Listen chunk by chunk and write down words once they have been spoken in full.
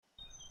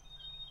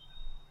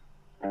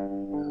What's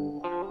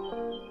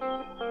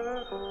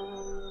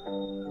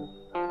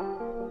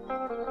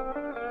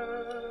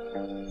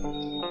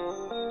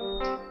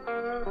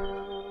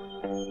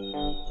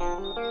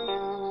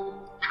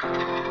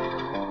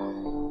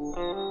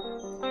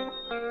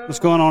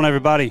going on,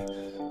 everybody?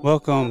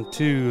 Welcome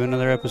to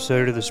another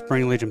episode of the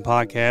Spring Legion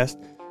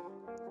podcast.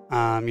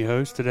 I'm your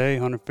host today,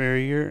 Hunter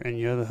Ferrier, and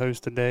your other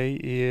host today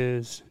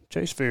is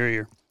Chase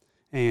Ferrier.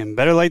 And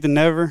better late than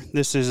never.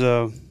 This is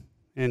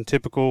in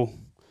typical,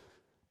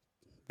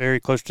 very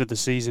close to the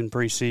season,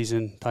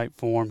 preseason type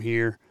form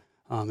here.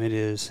 It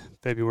is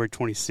February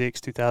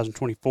 26,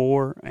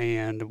 2024,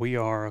 and we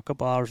are a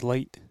couple hours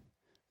late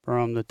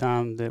from the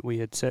time that we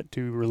had set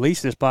to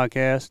release this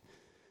podcast.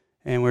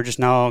 And we're just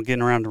now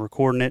getting around to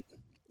recording it,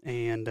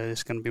 and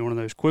it's going to be one of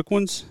those quick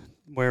ones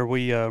where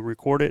we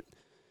record it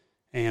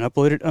and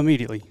upload it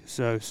immediately.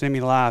 So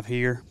semi-live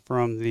here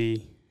from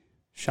the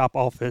shop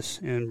office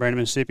in Brandon,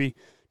 Mississippi,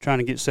 trying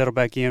to get settled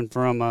back in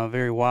from a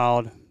very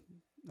wild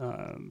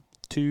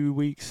 2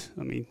 weeks.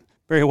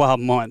 Very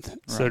wild month, right,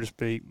 so to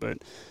speak. But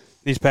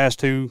these past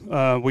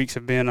 2 weeks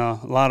have been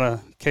a lot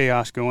of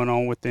chaos going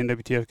on with the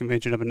NWTF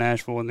convention up in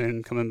Nashville, and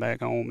then coming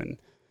back home and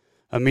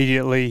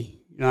immediately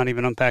not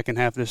even unpacking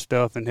half of this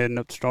stuff and heading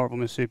up to Starkville,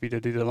 Mississippi to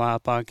do the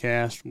live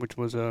podcast, which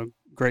was a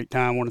great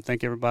time. I want to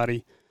thank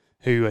everybody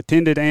who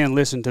attended and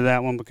listened to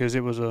that one, because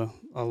it was a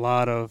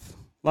lot of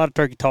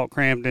turkey talk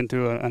crammed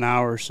into an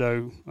hour or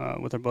so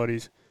with our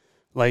buddies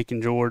Lake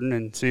and Jordan,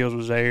 and Seals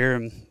was there,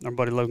 and our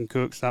buddy Logan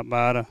Cook stopped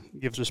by to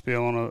give us a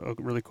spiel on a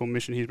really cool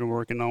mission he's been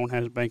working on.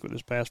 Had his banquet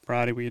this past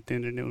Friday. We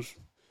attended, and it was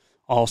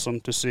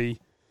awesome to see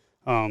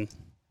kind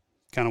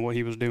of what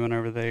he was doing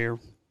over there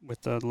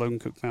with the Logan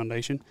Cook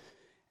Foundation.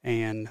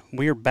 And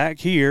we are back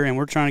here, and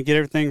we're trying to get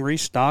everything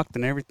restocked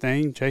and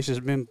everything. Chase has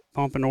been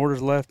pumping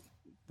orders left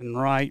and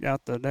right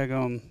out the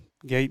daggone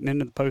gate and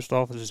into the post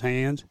office's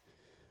hands.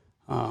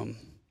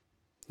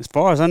 As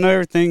far as I know,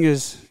 everything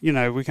is,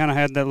 we kind of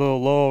had that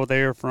little lull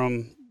there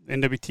from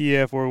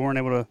NWTF where we weren't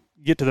able to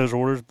get to those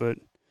orders, but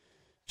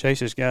Chase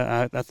has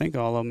got, I think,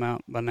 all of them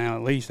out by now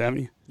at least,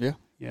 haven't you?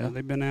 Yeah,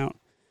 they've been out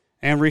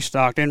and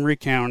restocked and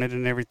recounted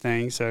and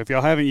everything. So if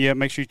y'all haven't yet,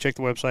 make sure you check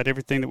the website.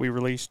 Everything that we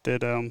released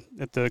at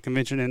the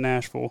convention in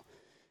Nashville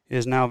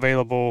is now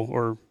available,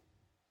 or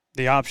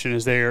the option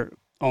is there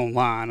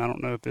online. I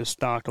don't know if it's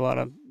stocked. A lot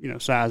of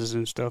sizes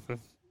and stuff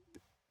have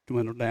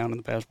dwindled down in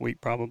the past week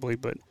probably,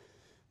 but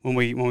when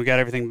we got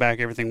everything back,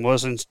 everything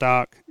was in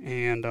stock,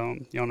 and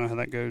y'all know how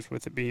that goes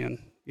with it being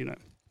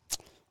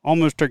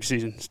almost turkey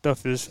season.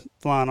 Stuff is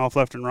flying off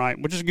left and right,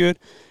 which is good,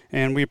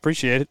 and we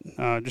appreciate it.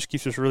 Just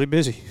keeps us really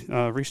busy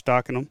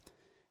restocking them.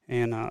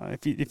 And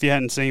if you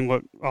hadn't seen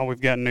what all we've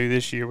got new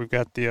this year, we've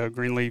got the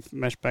green leaf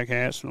mesh back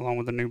hats along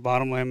with the new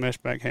bottomland mesh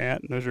back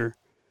hat. And those are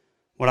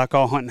what I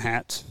call hunting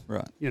hats.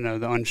 Right. The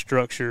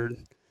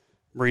unstructured,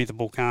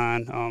 breathable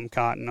kind,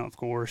 cotton, of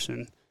course.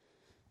 And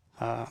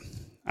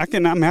I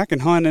can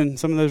hunt in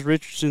some of those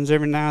Richardsons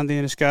every now and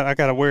then. I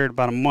got to wear it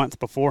about a month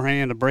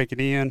beforehand to break it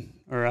in,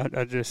 or I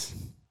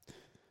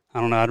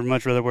don't know. I'd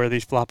much rather wear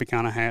these floppy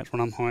kind of hats when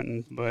I'm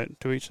hunting, but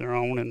to each their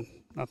own, and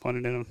I've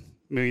hunted in a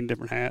million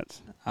different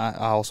hats. I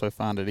also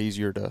find it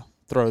easier to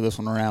throw this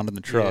one around in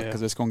the truck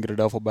because it's going to get a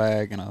duffel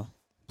bag and a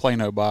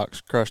Plano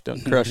box,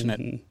 crushing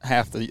it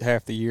half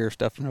the year,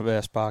 stuffed in a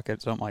vest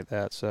pocket, something like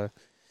that. So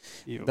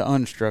the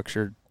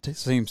unstructured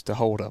seems to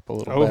hold up a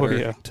little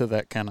better to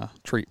that kind of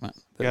treatment.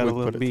 Got a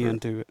little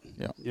bend to it.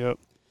 Yep.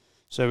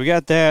 So we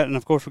got that, and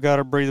of course we got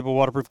our breathable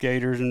waterproof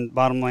gaiters and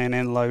bottomland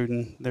and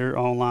loading. They're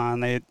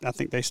online. I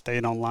think they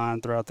stayed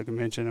online throughout the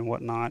convention and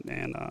whatnot,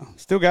 and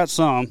still got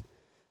some.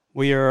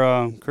 We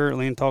are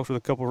currently in talks with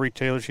a couple of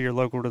retailers here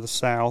local to the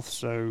south.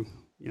 So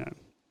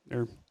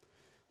they're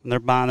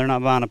not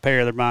buying a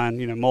pair; they're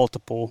buying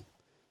multiple.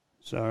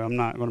 So I'm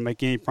not going to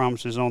make any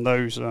promises on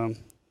those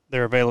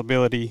their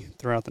availability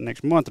throughout the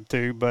next month or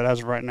two. But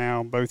as of right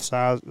now, both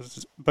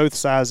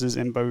sizes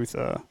and both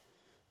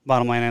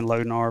bottomland and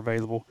loading are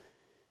available.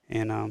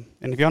 And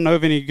if y'all know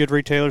of any good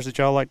retailers that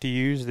y'all like to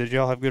use, that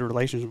y'all have good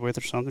relations with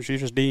or something,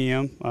 shoot us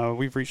DM.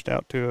 We've reached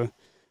out to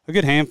a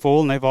good handful,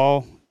 and they've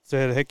all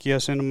said, heck yeah,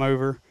 send them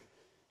over.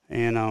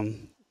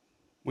 And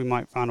we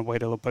might find a way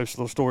to post a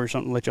little story or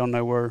something to let y'all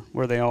know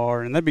where they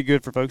are. And that'd be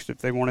good for folks if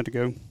they wanted to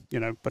go,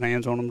 put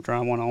hands on them, try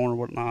one on or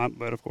whatnot.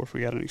 But, of course,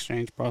 we got an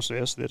exchange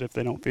process that if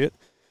they don't fit,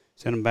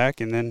 send them back,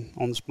 and then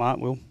on the spot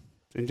we'll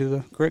send you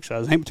the correct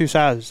size. Ain't but two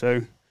sizes,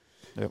 so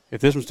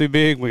if this one's too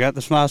big, we got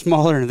the size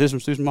smaller, and if this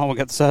one's too small, we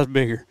got the size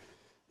bigger.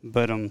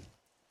 But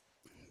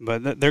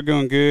they're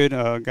going good.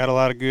 Got a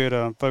lot of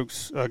good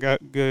folks.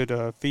 Got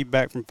good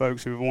feedback from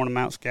folks who've worn them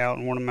out scout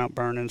and worn them out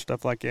burning and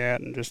stuff like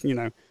that, and just give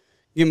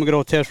them a good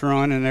old test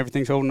run, and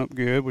everything's holding up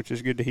good, which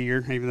is good to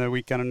hear. Even though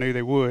we kind of knew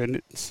they would,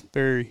 and it's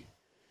very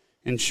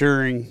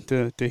ensuring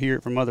to hear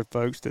it from other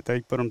folks that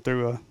they put them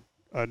through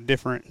a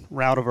different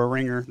route of a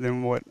ringer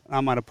than what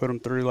I might have put them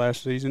through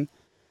last season.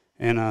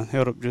 And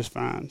held up just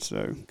fine.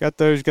 So got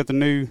those. Got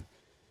the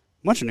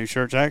bunch of new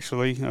shirts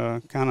actually.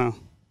 Kind of,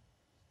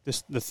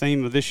 the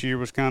theme of this year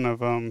was kind of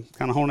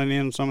honing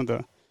in on some of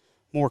the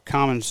more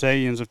common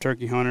sayings of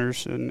turkey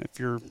hunters. And if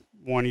you're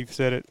one, you've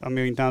said it a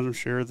million times, I'm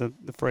sure. The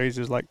phrase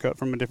is like cut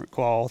from a different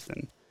cloth,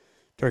 and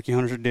turkey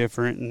hunters are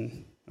different,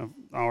 and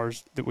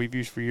ours that we've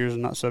used for years is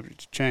not subject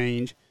to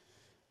change.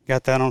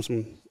 Got that on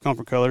some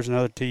comfort colors and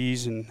other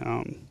tees, and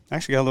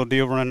actually got a little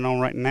deal running on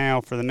right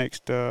now for the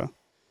next,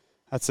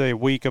 I'd say a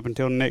week up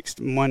until next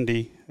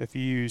Monday. If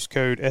you use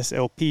code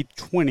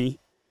SLP20,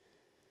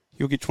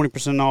 you'll get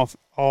 20% off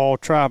all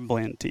Tribe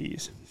Blend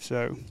tees.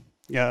 So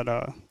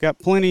got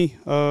plenty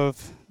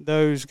of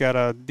those. Got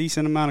a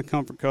decent amount of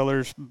comfort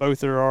colors.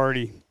 Both are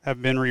already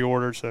have been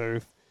reordered. So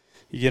if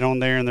you get on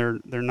there and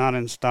they're not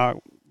in stock,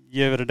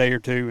 give it a day or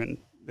two, and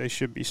they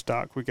should be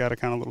stocked. We got a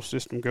kind of little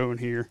system going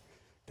here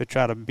to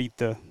try to beat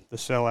the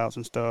sellouts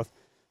and stuff.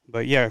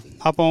 But yeah,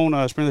 hop on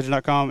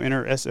springlegion.com,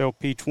 enter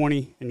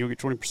SLP20, and you'll get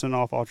 20%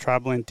 off all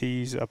Tri-Blend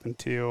tees up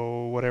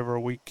until whatever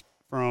a week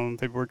from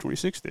February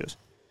 26th is.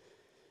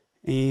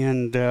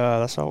 And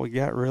that's all we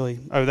got, really.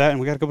 Oh, that, and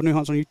we got a couple new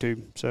hunts on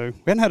YouTube. So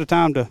we hadn't had a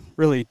time to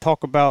really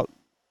talk about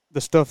the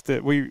stuff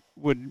that we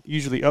would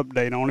usually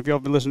update on. If y'all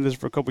have been listening to this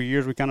for a couple of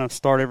years, we kind of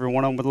start every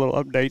one of them with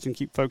little updates and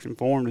keep folks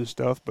informed and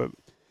stuff. But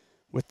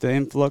with the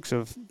influx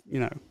of,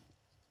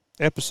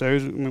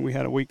 episodes, I mean, we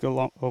had a week a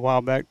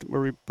while back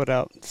where we put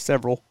out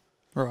several.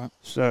 Right.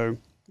 So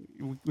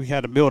we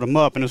had to build them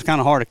up, and it was kind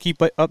of hard to keep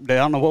update. I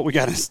don't know what we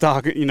got in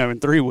stock, in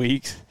 3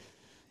 weeks.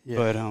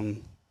 Yeah.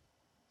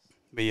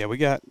 But yeah, we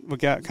got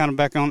kind of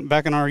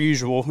back in our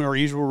usual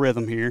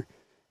rhythm here,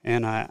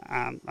 and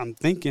I'm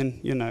thinking,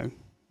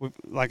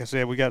 like I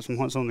said, we got some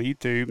hunts on the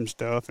YouTube and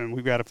stuff, and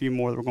we've got a few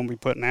more that we're going to be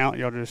putting out.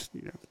 Y'all just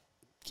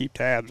keep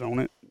tabs on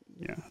it.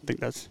 Yeah, I think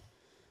that's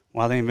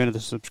why they invented the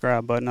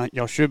subscribe button.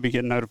 Y'all should be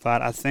getting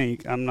notified. I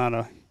think I'm not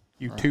a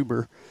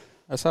YouTuber. Right.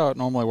 That's how it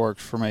normally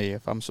works for me.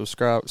 If I'm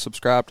subscribed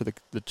to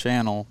the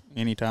channel,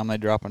 anytime they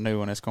drop a new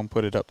one, it's going to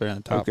put it up there in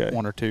the top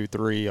 1 or 2,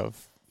 3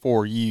 of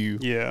for you,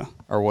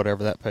 or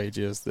whatever that page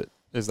is that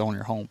is on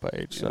your home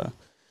page. Yeah. So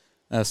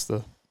that's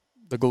the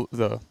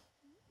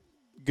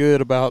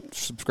good about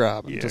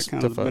subscribing. Yeah,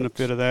 kind of the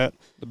benefit of that.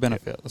 The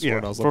benefit. That's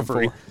what I was looking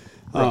for.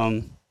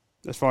 Right.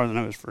 As far as I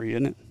know, it's free,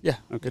 isn't it? Yeah.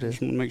 Okay. It is.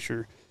 Just want to make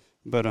sure.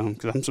 But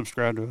because I'm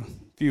subscribed to a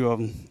few of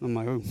them, I'm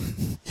like, oh.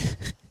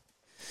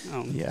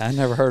 Yeah, I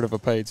never heard of a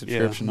paid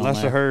subscription on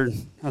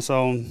that. I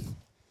saw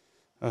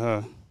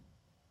the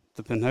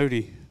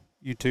Pinhoti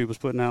YouTube was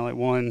putting out like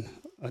one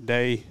a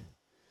day,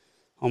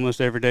 almost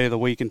every day of the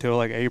week until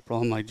like April.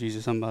 I'm like,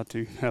 Jesus, I'm about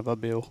to have a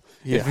bill.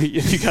 Yeah.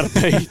 If you got to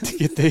pay to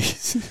get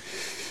these.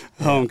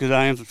 Because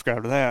I am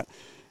subscribed to that.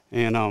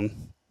 And,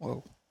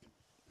 whoa.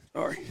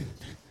 Sorry.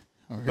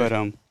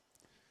 Okay.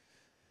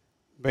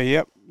 But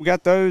yep, we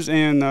got those,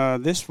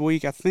 and this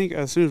week, I think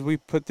as soon as we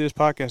put this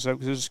podcast up,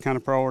 because this is kind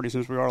of priority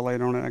since we are late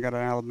on it, I got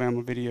an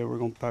Alabama video we're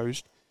going to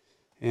post,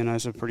 and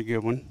it's a pretty good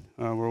one,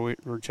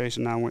 where Chase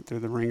and I went through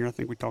the ringer. I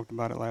think we talked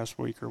about it last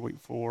week or week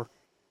before,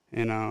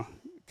 and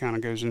kind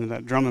of goes into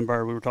that drumming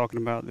bird we were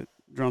talking about that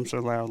drums so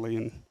loudly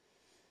and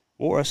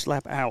wore a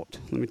slap out,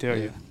 let me tell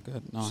you.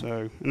 Good night.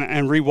 So,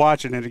 and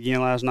rewatching it again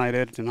last night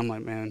editing, I'm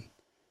like, man,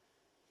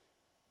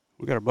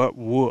 we got our butt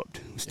whooped.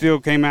 We still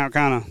came out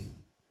kind of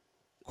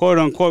quote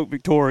unquote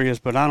victorious,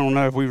 but I don't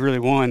know if we really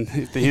won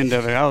at the end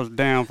of it. I was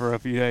down for a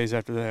few days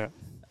after that.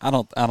 I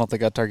don't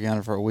think I turkey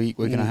hunted for a week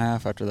and a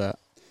half after that.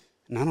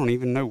 And I don't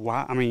even know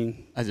why. I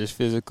mean, I just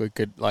physically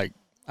could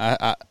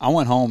I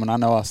went home and I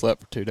know I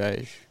slept for 2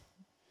 days.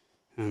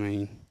 I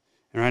mean,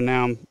 and right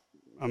now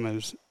I'm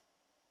as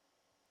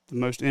the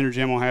most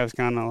energy I'm gonna have is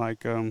kind of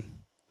like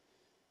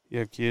you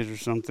have kids or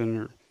something,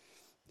 or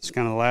it's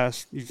kind of the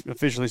last you've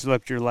officially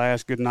slept your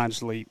last good night of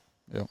sleep.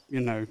 Yep.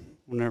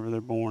 Whenever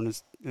they're born,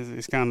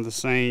 it's kind of the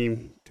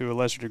same to a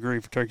lesser degree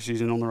for turkey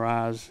season on the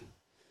rise.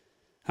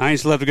 I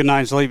ain't slept a good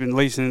night's sleep at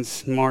least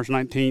since March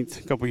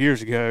 19th, a couple of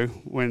years ago,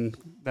 when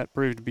that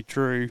proved to be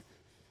true.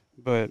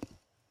 But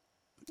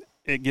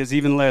it gets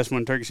even less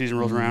when turkey season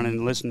rolls around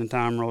and listening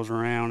time rolls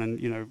around, and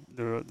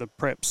the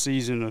prep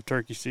season of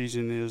turkey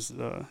season is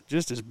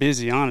just as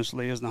busy,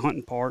 honestly, as the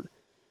hunting part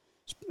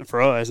for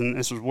us. And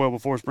this was well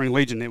before Spring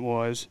Legion. It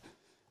was.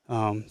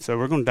 So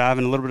we're going to dive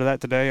in a little bit of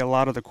that today. A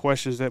lot of the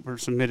questions that were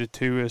submitted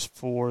to us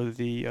for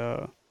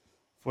the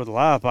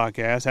live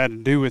podcast had to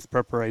do with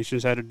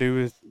preparations, had to do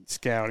with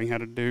scouting, had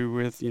to do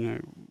with,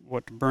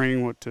 what to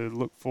bring, what to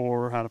look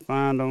for, how to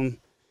find them,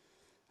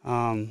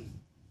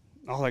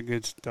 all that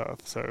good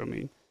stuff. So, I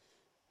mean,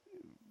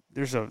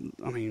 there's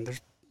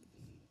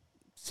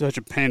such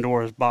a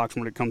Pandora's box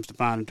when it comes to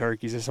finding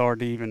turkeys. It's hard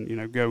to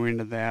even, go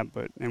into that.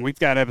 And we've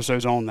got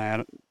episodes on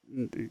that.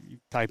 You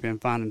type in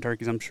finding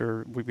turkeys, I'm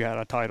sure we've got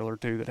a title or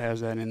two that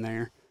has that in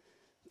there,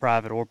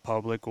 private or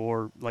public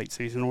or late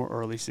season or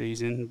early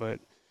season. But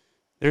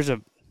there's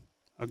a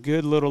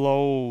good little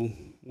old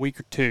week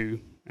or two,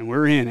 and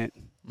we're in it.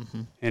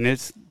 Mm-hmm. And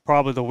it's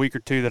probably the week or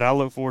two that I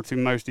look forward to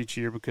most each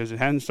year because it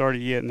hasn't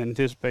started yet, and the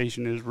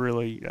anticipation is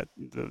really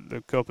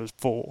the cup is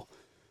full.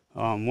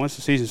 Once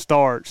the season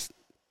starts,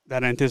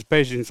 that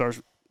anticipation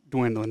starts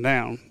dwindling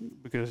down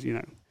because you're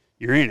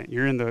in it.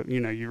 You're in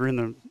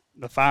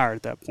the fire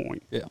at that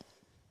point. Yeah.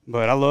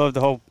 But I love the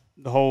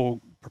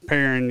whole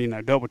preparing,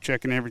 double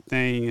checking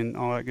everything and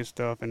all that good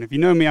stuff. And if you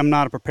know me, I'm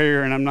not a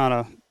preparer and I'm not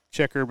a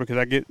checker because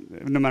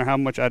no matter how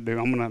much I do,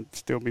 I'm going to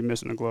still be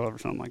missing a glove or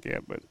something like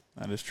that. But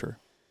that is true.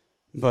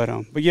 But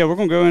yeah, we're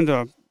going to go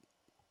into,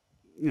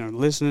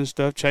 listening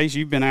stuff. Chase,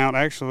 you've been out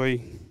actually,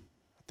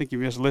 I think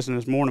you just listened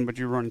this morning, but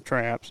you're running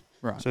traps.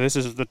 Right. So this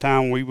is the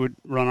time we would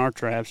run our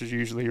traps is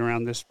usually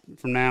around this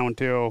from now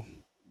until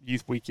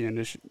youth weekend.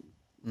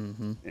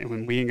 Mm-hmm. And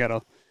when we ain't got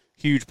a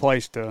huge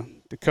place to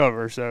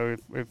cover, so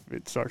if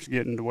it starts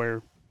getting to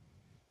where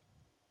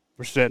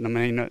we're setting them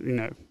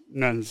and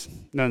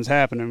nothing's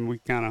happening, we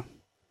kind of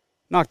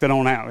knocked it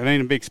on out. It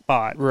ain't a big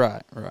spot.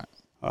 Right.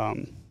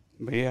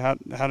 But yeah,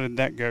 how did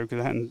that go?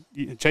 Because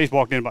Chase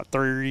walked in about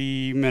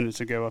 30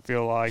 minutes ago, I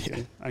feel like.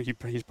 Yeah. And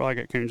he's probably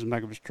got coons in the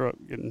back of his truck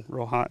getting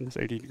real hot in this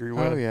 80-degree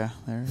weather. Oh yeah,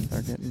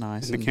 they're getting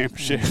nice in the camper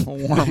shell,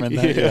 warm in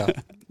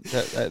that.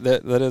 Yeah,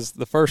 that is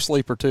the first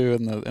sleep or two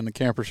in the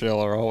camper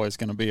shell are always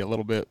going to be a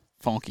little bit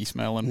funky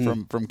smelling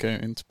from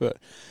coons. But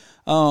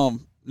no,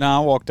 I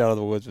walked out of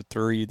the woods with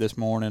 3 this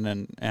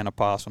morning and a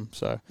possum.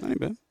 So ain't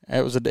bad.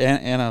 It was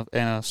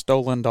a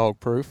stolen dog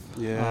proof.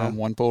 Yeah.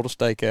 One pulled a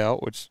stake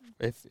out, which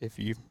if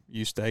you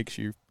use stakes,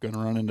 you're going to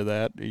run into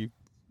that. You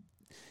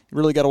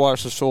really got to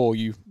watch the soil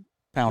you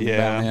pound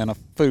down in. A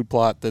food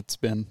plot that's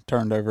been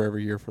turned over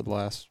every year for the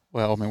last.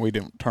 Well, I mean, we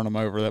don't turn them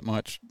over that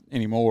much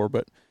anymore,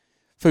 but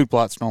food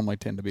plots normally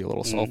tend to be a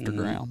little softer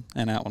ground,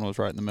 and that one was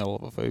right in the middle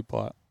of a food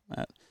plot.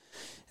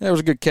 There was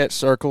a good catch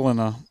circle and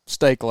a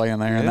stake laying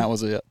there, and that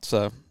was it.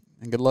 So.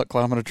 And good luck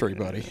climbing a tree,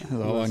 buddy. That's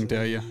all I can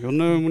tell you. You'll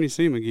know him when you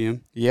see him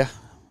again. Yeah.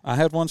 I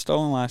had one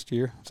stolen last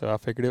year, so I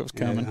figured it was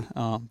coming.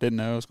 Yeah. Didn't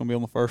know it was going to be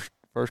on the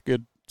first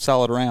good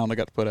solid round I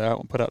got to put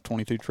out. We put out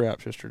 22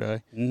 traps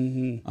yesterday.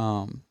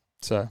 Mm-hmm.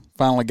 So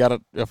finally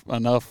got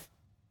enough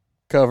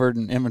covered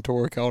and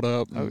inventory caught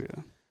up.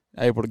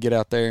 Able to get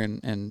out there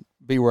and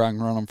be where I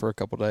can run them for a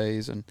couple of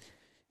days. And,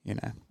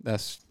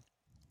 that's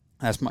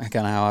kind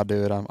of how I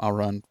do it. I'll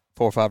run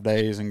 4 or 5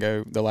 days and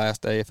go the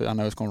last day. If I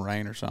know it's going to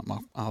rain or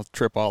something, I'll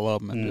trip all of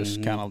them and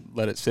just kind of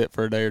let it sit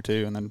for a day or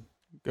two and then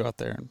go out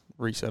there and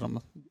reset them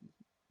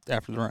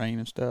after the rain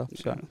and stuff.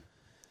 So,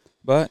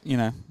 but,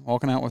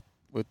 walking out with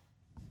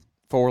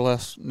 4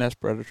 less nest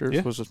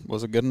predators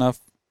was a good enough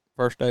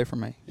first day for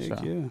me. Heck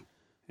so. Yeah.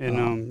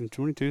 And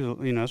 22,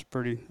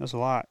 that's a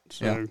lot.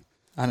 So yeah.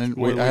 I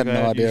had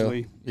no idea.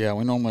 Usually,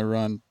 we normally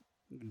run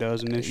a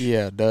dozen-ish.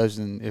 Yeah, a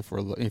dozen if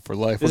we're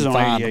left. This is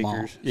only 80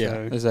 acres. Yeah,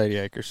 it's 80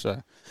 acres.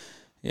 So,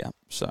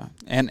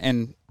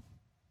 and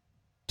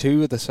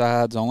 2 of the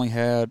sides only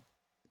had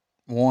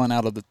one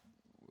out of the.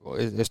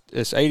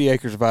 It's 80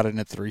 acres divided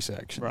into 3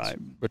 sections,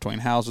 right? Between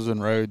houses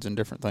and roads and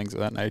different things of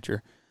that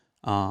nature.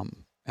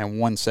 And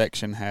one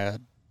section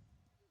had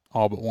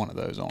all but one of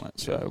those on it.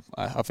 So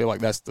I feel like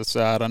that's the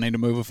side I need to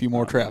move a few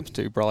more traps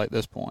to probably at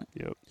this point.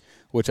 Yep.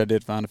 Which I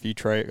did find a few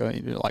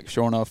like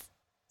sure enough.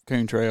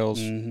 Coon trails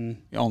on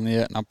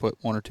it, and I put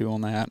 1 or 2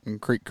 on that,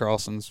 and creek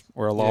crossings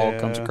where a log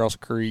comes across a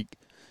creek,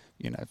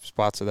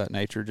 spots of that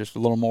nature, just a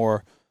little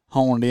more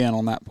honed in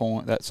on that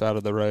point, that side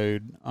of the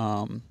road,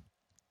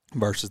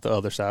 versus the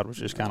other side was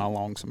just kind of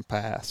along some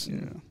paths,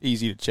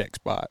 easy to check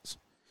spots.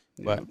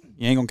 But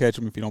you ain't gonna catch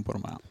them if you don't put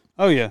them out.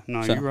 Oh yeah,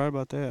 no, you're right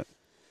about that.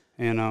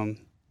 And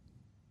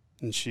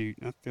shoot,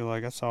 I feel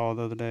like I saw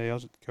the other day I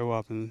was at the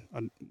co-op and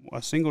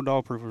a single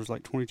dog proof was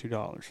like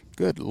 $22.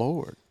 Good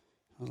Lord!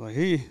 I was like,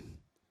 hey.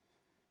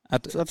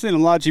 I've seen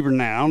them a lot cheaper than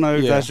that. I don't know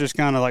if that's just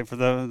kind of like for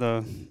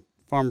the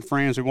farmer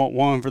friends who want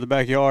one for the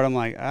backyard. I'm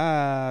like,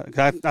 I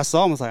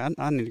saw them. I was like,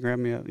 I need to grab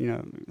me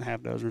a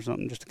half dozen or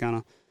something just to kind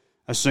of,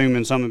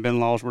 assuming some have been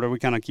lost, whatever. We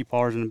kind of keep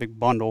ours in a big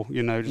bundle,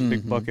 just a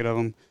big bucket of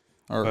them.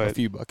 Or a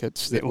few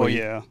buckets that we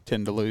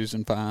tend to lose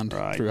and find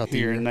throughout the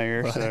year. Here and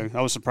there. Right. So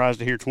I was surprised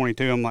to hear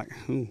 22. I'm like,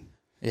 ooh.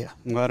 Yeah.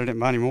 I'm glad I didn't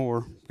buy any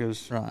more.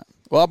 Right.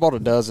 Well, I bought a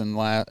dozen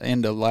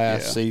end of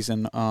last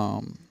season.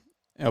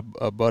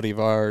 A buddy of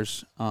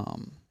ours,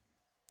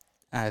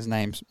 his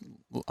name's,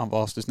 I've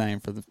lost his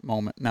name for the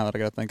moment now that I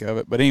got to think of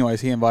it. But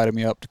anyways, he invited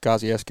me up to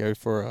Kosciuszko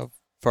for a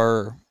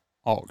fur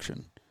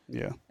auction.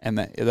 Yeah. And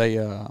they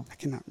I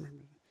cannot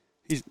remember.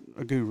 He's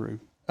a guru.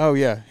 Oh,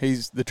 yeah.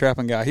 He's the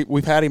trapping guy.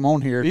 We've had him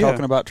on here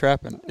talking about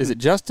trapping. Is it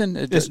Justin?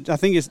 I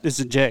think it's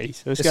a J.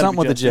 So it's something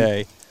with a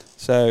J.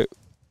 So,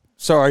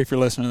 sorry if you're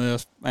listening to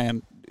this,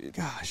 man.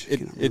 Gosh,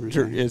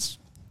 it's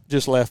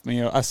just left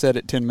me. I said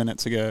it 10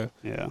 minutes ago.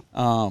 Yeah.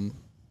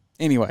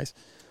 Anyways,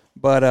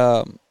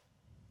 but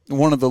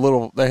one of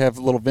they have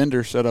little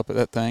vendors set up at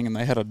that thing, and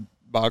they had a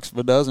box of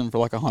a dozen for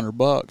like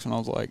 $100, and I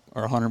was like,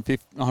 or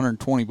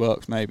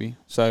 $120 maybe.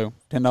 So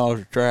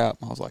 $10 a trap.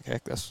 I was like,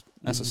 heck, that's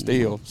a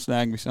steal.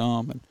 Snag me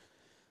some,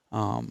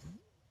 and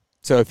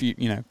so if you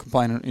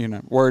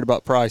complaining, worried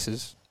about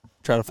prices,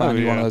 try to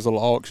find one of those little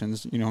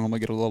auctions. I'm gonna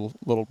get a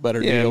little better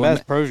deal. Yeah,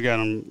 Bass Pro's got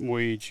them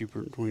way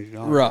cheaper than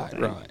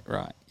 $20.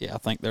 Right. Yeah, I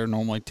think they're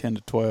normally 10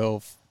 to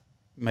 12.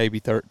 Maybe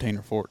 13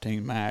 or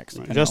 14 max.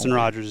 Right. Justin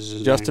Rogers is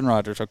his Justin name.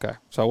 Rogers, okay.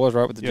 So I was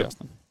right with the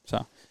Justin.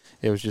 So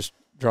it was just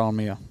drawing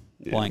me a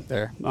blank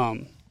there.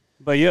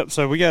 But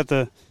so we got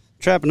the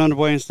trapping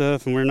underway and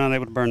stuff, and we're not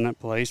able to burn that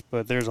place.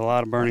 But there's a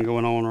lot of burning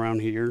going on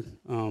around here.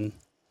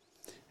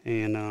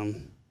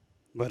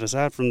 But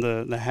aside from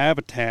the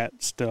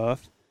habitat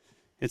stuff,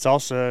 it's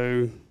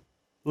also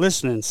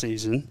listening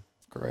season.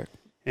 Correct.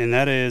 And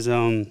that is,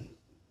 I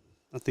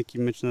think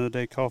you mentioned the other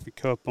day, coffee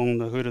cup on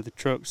the hood of the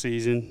truck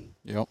season.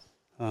 Yep.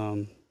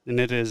 And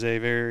it is a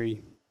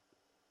very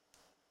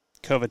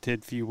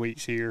coveted few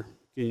weeks here.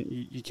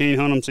 You can't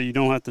hunt them, so you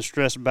don't have to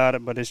stress about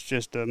it, but it's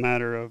just a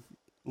matter of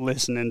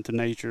listening to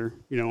nature,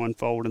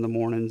 unfold in the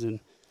mornings and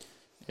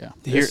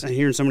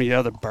hearing so many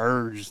other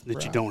birds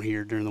that you don't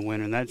hear during the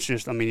winter. And that's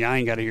just, I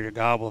ain't got to hear a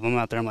gobble. If I'm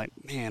out there, I'm like,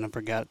 man, I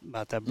forgot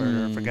about that bird.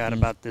 Or I forgot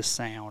about this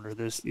sound or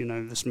this,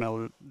 the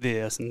smell of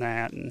this and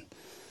that. And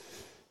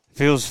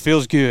it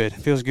feels good. It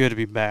feels good to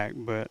be back.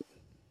 But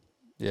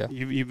yeah,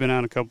 you've been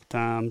out a couple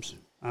times.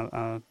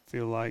 I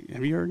feel like,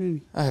 have you heard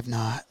any? I have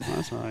not. Oh,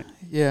 that's all right.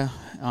 Yeah,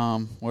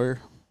 we're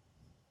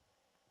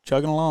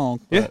chugging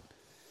along. Yeah.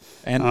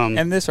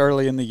 And this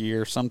early in the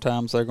year,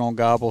 sometimes they're going to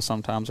gobble,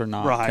 sometimes they're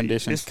not. Right.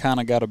 Conditions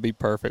kind of got to be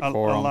perfect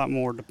for them. A lot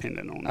more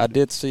dependent on it. I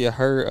did see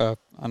a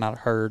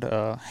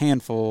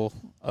handful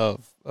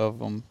of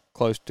them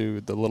close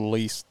to the little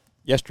lease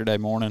yesterday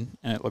morning,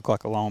 and it looked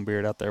like a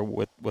longbeard out there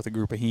with a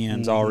group of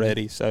hens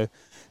already. So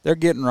they're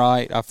getting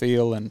right, I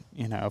feel, and,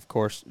 of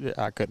course,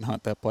 I couldn't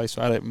hunt that place,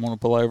 so I didn't want to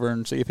pull over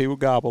and see if he would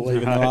gobble,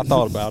 even though I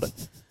thought about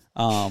it.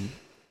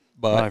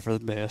 But probably for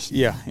the best.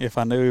 Yeah, if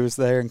I knew he was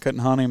there and couldn't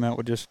hunt him, that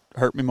would just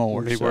hurt me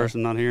more. It would be worse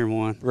than not hearing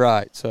one.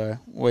 Right. So,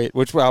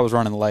 which I was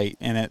running late,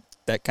 and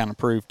that kind of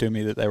proved to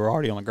me that they were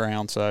already on the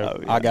ground.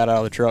 So I got out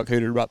of the truck,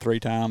 hooted about 3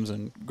 times,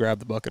 and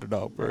grabbed the bucket of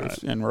dog brews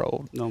and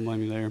rolled. Don't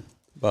blame you there.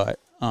 But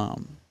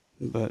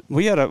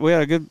we had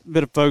a good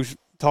bit of folks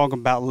talking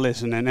about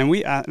listening,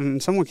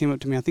 and someone came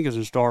up to me, I think it was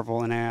in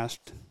Starkville, and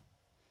asked.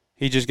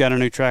 He just got a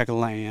new tract of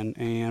land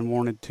and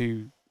wanted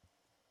to,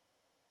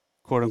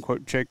 quote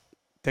unquote,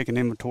 take an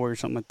inventory or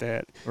something like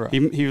that. Right.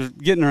 He was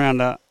getting around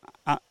to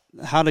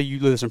how do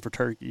you listen for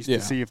turkeys to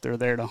see if they're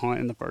there to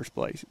hunt in the first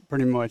place.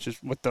 Pretty much is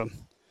what the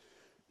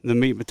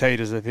meat and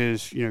potatoes of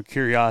his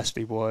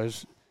curiosity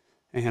was,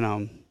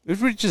 and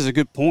which is a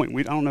good point.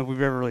 I don't know if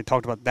we've ever really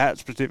talked about that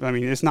specific.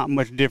 It's not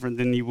much different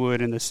than you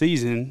would in the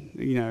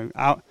season.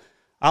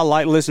 I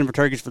like listening for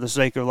turkeys for the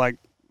sake of, like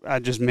I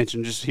just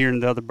mentioned, just hearing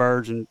the other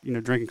birds and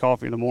drinking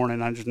coffee in the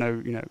morning. I just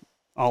know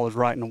all is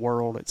right in the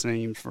world, it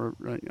seems, for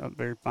a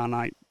very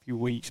finite few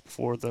weeks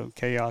before the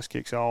chaos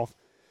kicks off.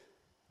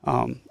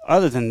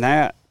 Other than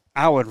that,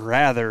 I would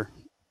rather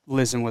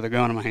listen with a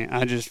gun in my hand.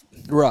 I just,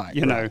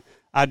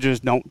 I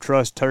just don't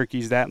trust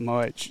turkeys that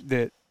much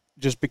that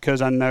just because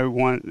I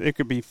know it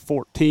could be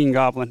 14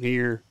 gobbling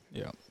here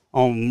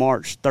on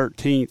March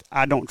 13th,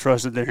 I don't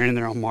trust that they're in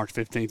there on March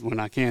 15th when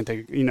I can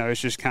take, it's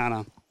just kind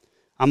of,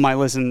 I might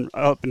listen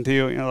up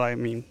until,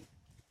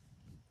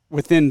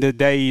 within the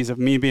days of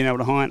me being able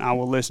to hunt, I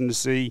will listen to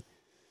see.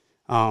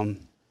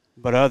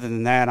 But other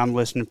than that, I'm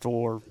listening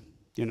for,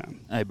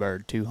 a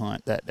bird to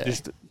hunt that day.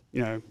 Just,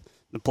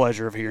 the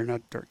pleasure of hearing a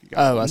turkey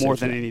gobble more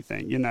than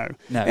anything, No,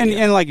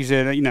 and like you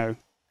said,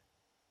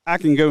 I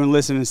can go and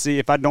listen and see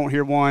if I don't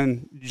hear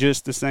one,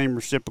 just the same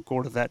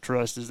reciprocal to that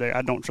trust is there.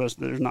 I don't trust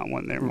that there's not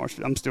one there.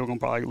 I'm still going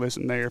to probably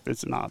listen there if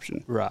it's an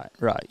option. Right.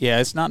 Yeah,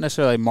 it's not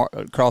necessarily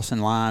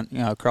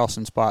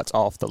crossing spots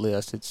off the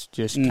list. It's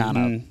just kind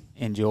of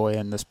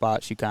enjoying the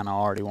spots you kind of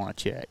already want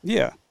to check.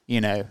 Yeah.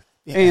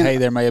 Hey,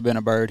 there may have been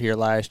a bird here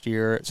last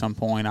year at some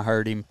point. I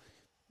heard him.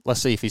 Let's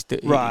see if he's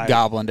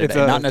gobbling today.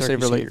 Not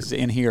necessarily if he's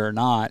in here or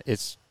not.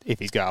 It's if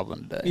he's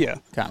gobbling today. Yeah.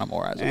 Kind of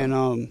more as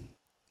and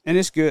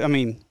it's good.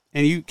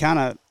 And you kind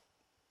of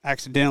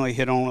accidentally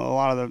hit on a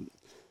lot of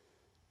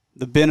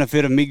the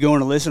benefit of me going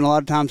to listen. A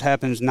lot of times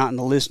happens not in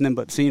the listening,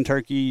 but seeing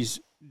turkeys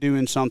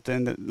doing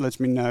something that lets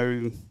me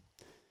know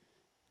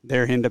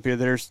they're henned up here.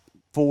 There's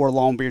 4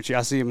 longbeards.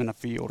 I see them in a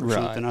field or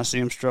something. I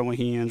see them strutting with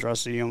hens, or I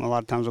see them. A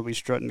lot of times they'll be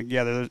strutting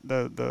together.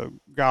 The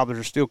gobblers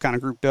are still kind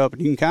of grouped up,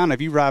 and you can kind of,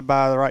 if you ride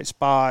by the right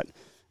spot,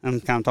 I'm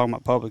kind of talking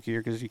about public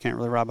here because you can't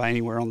really ride by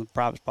anywhere on the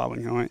private spot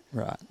when you hunt.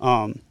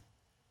 Right.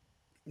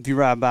 If you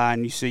ride by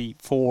and you see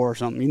 4 or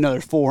something,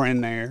 there's 4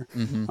 in there.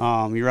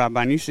 Mm-hmm. You ride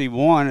by and you see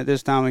one at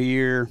this time of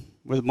year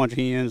with a bunch of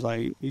hens,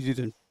 like he's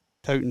either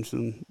toting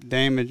some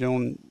damage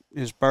on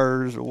his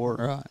spurs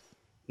or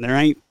there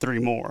ain't 3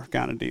 more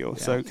kind of deal.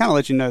 Yeah. So kind of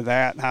let you know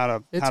that how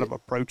to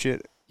approach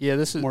it. Yeah,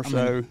 this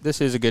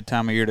is a good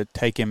time of year to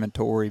take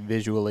inventory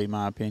visually, in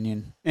my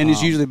opinion. And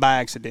it's usually by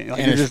accident.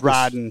 Like you're just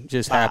riding.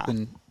 Just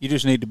happen. You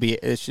just need to be.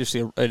 It's just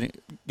going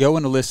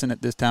to listen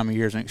at this time of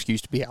year is an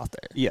excuse to be out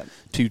there. Yeah.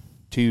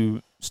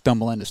 To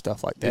stumble into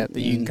stuff like that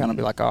you can kind of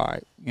be like, all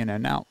right,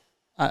 now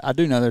I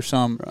do know there's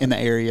some in the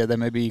area that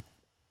may be,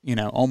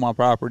 on my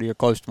property or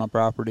close to my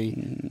property.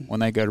 Mm-hmm. When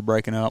they go to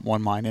breaking up,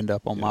 one might end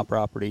up on my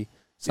property,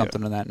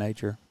 something of that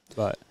nature.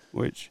 But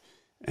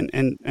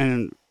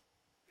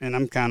and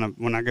I'm kind of,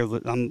 when I go,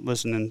 I'm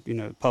listening,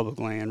 public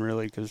land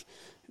really, because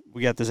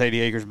we got this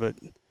 80 acres, but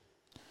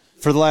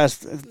for the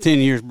last 10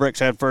 years, Breck's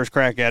had first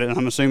crack at it, and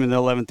I'm assuming the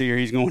 11th year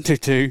he's going to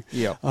too.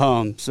 Yeah.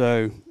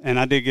 So, and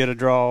I did get a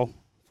draw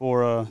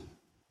for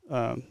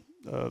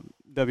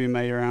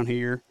WMA around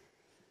here.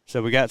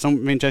 So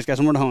me and Chase got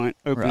somewhere to hunt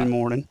opening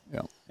morning.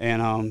 Yep.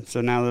 And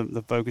so now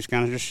the focus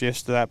kind of just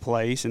shifts to that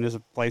place, and it's a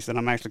place that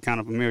I'm actually kind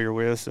of familiar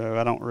with, so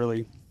I don't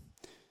really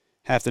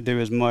have to do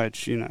as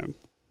much,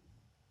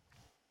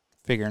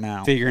 figuring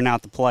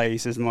out the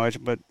place as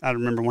much. But I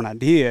remember when I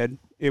did,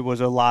 it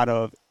was a lot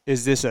of,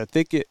 is this a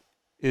thicket?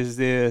 Is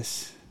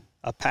this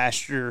a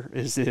pasture?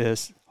 Is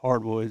this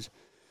hardwoods?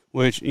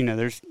 Which,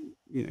 there's,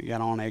 you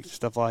got onyx and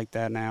stuff like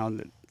that now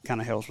that kind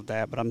of helps with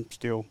that, but I'm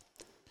still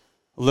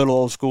a little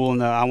old school,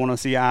 and I want to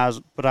see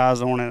put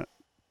eyes on it,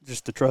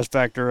 just the trust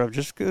factor of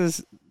just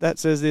because that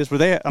says this. But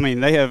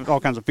they have all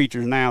kinds of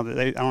features now that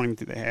I don't even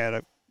think they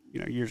had,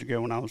 years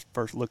ago when I was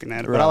first looking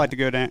at it. Right. But I like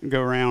to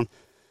go around,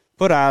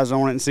 put eyes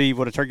on it, and see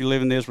would a turkey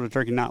live in this, would a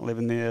turkey not live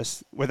in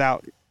this,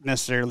 without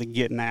necessarily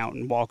getting out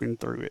and walking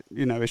through it.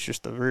 It's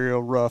just a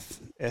real rough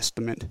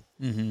estimate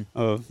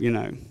of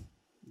the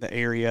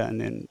area.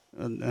 And then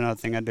another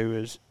thing I do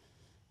is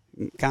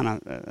kind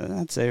of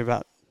I'd say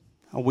about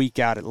a week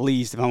out at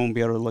least, if I'm gonna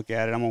be able to look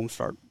at it, I'm gonna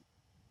start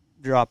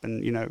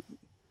dropping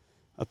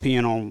a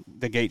pin on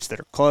the gates that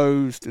are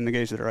closed and the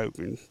gates that are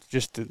open,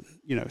 just to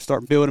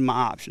start building my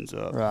options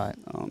up. Right.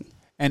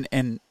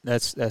 And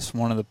that's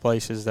one of the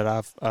places that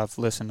I've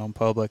listened on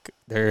public.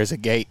 There is a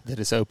gate that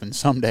is open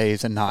some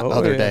days and not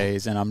other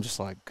days, and I'm just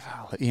like,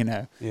 God,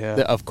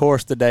 of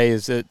course, the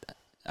days that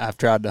I've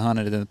tried to hunt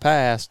it in the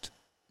past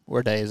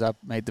were days I've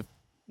made the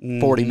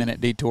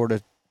 40-minute detour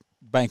to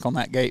bank on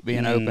that gate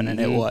being open, and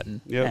it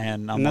wasn't. Yep.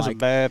 And that's a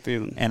bad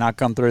feeling. And I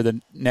come through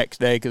the next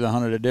day because I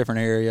hunted a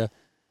different area,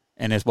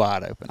 and it's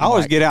wide open. I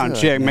always get out and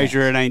check, make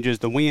sure it ain't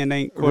just the wind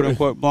ain't quote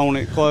unquote blowing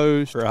it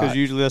closed, because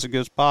usually that's a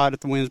good spot if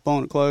the wind's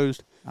blowing it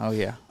closed. Oh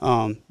yeah.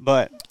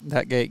 But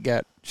that gate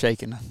got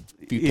shaken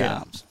a few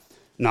times.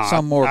 No,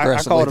 some more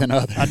aggressively than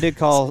others. I did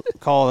call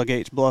the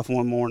gates bluff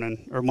one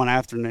morning or one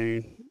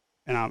afternoon,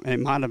 and it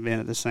might have been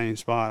at the same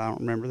spot. I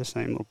don't remember the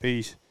same little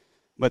piece.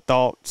 But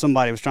thought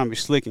somebody was trying to be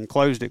slick and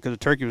closed it because the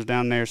turkey was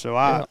down there. So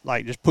I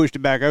just pushed it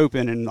back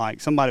open,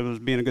 and somebody was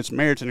being a good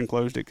Samaritan and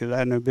closed it because I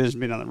had no business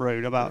being on the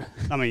road.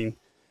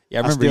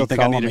 I still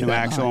think I need a new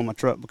axle on my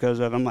truck because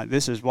of it. I'm like,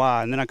 this is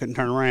why. And then I couldn't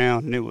turn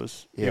around, and it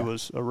was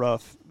a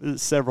rough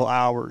several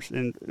hours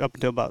and up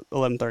until about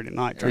 11:30 at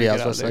night. I was going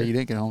to say, you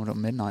didn't get home until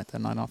midnight that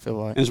night, I feel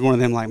like. And it's one of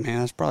them like,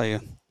 man, that's probably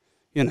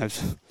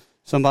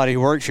somebody who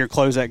works here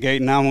closed that gate,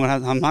 and now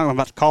I'm not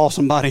about to call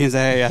somebody and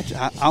say, hey,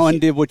 I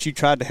undid what you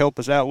tried to help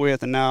us out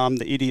with, and now I'm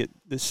the idiot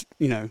that's,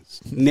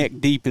 neck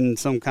deep in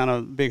some kind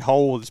of big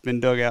hole that's been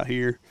dug out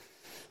here.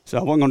 So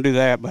I wasn't going to do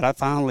that, but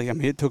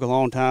it took a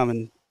long time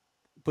and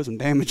put some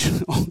damage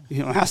on.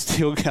 I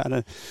still got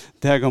a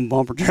daggone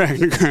bumper track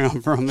in the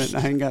ground from it.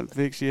 I ain't got it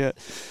fixed yet.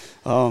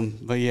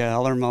 But yeah, I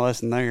learned my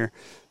lesson there.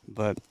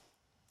 But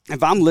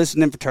if I'm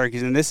listening for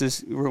turkeys, and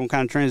we're going to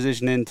kind of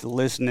transition into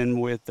listening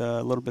with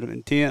a little bit of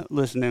intent,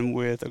 listening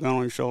with a gun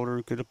on your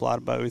shoulder, could apply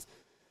to both.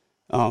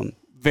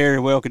 Very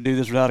well could do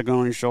this without a gun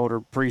on your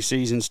shoulder,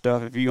 preseason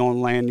stuff. If you on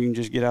land, you can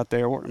just get out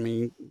there.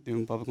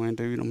 Doing public land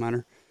too, it don't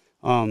matter.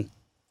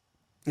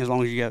 As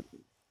long as you got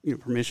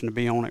permission to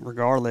be on it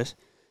regardless.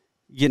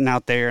 Getting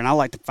out there, and I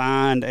like to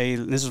find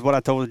this is what I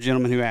told the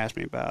gentleman who asked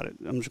me about it.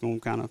 I'm just going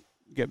to kind of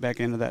get back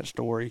into that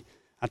story.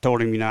 I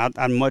told him,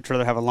 I'd much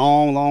rather have a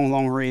long, long,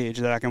 long ridge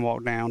that I can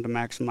walk down to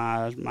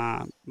maximize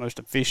my most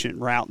efficient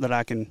route that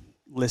I can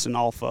listen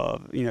off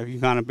of. If you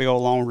find a big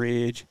old long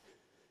ridge,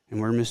 and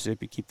we're in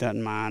Mississippi, keep that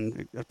in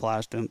mind. It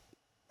applies to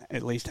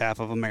at least half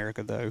of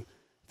America, though.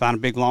 Find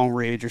a big long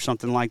ridge or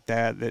something like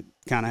that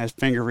kind of has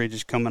finger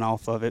ridges coming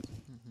off of it.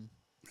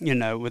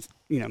 With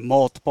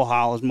multiple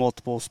hollows,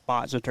 multiple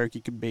spots a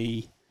turkey could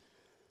be.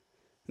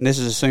 And this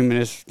is assuming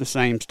it's the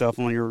same stuff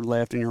on your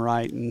left and your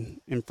right and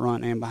in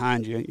front and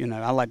behind you.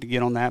 I like to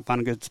get on that,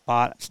 find a good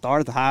spot. Start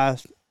at the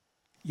highest.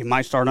 You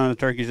might start on the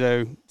turkeys,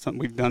 though. Something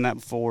we've done that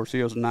before,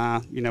 Seals and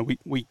I.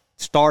 We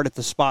start at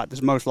the spot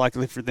that's most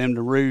likely for them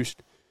to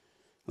roost.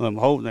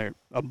 Hold there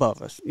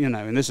above us,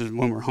 and this is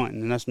when we're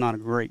hunting, and that's not a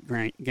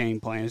great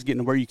game plan. It's getting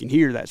to where you can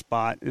hear that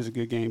spot is a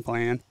good game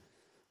plan.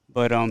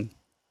 But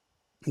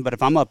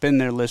if I'm up in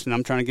there listening,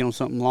 I'm trying to get on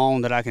something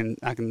long that I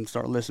can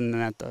start listening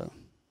at the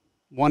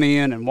one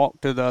end and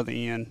walk to the other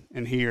end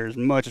and hear as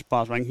much as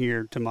possible. I can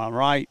hear to my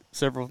right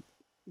several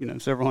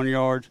hundred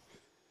yards.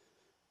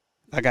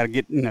 I got to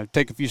get,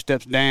 take a few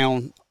steps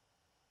down,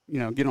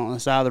 get on the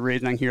side of the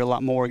ridge, and I can hear a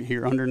lot more. I can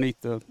hear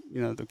underneath the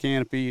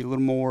canopy a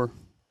little more,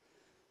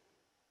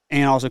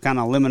 and also kind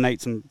of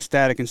eliminate some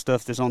static and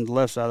stuff that's on the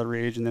left side of the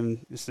ridge. And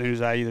then as soon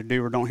as I either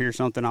do or don't hear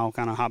something, I'll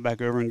kind of hop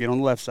back over and get on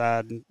the left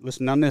side and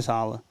listen down this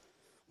hollow.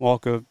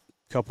 Walk a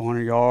couple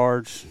hundred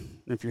yards.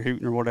 If you're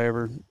hooting or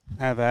whatever,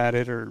 have at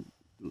it, or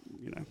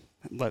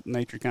let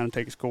nature kind of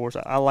take its course.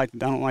 I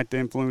don't like to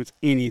influence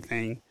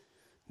anything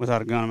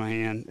without a gun in my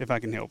hand if I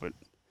can help it.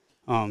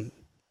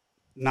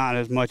 Not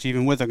as much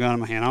even with a gun in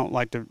my hand. I don't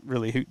like to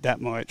really hoot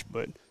that much,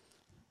 but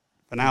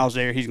if an owl's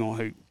there, he's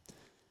gonna hoot.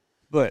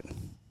 But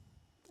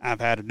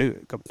I've had to do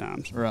it a couple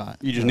times. Right.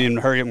 You just need him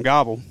to hurry up and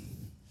gobble.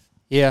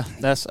 Yeah,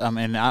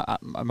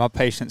 my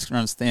patience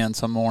runs thin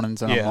some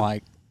mornings, and I'm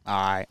like,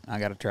 all right, I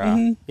got to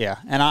try. Yeah,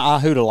 and I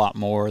hoot a lot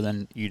more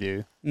than you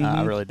do.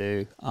 I really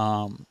do.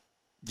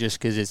 Just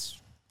because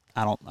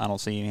I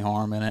don't see any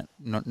harm in it.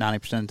 90%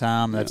 of the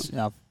time,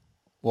 I've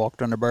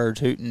walked under birds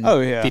hooting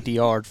 50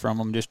 yards from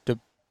them just to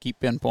keep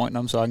pinpointing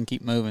them so I can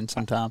keep moving.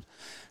 Sometimes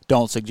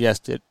don't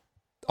suggest it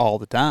all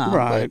the time,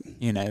 right?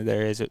 But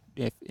there is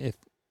if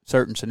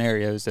certain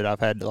scenarios that I've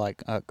had to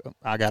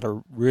I got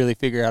to really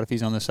figure out if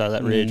he's on this side of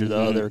that ridge or the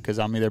other because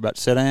I'm either about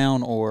to sit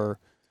down or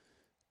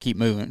keep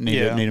moving. Need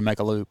to make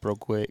a loop real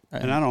quick,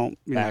 and I don't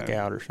back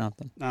out or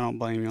something. I don't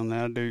blame you on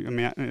that. I do. I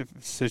mean, if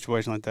it's a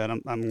situation like that,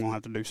 I'm gonna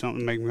have to do something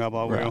to make me go.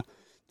 I will.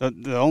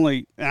 The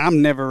only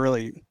I'm never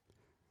really,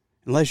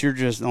 unless you're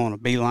just on a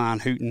beeline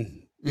hooting.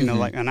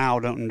 Like an owl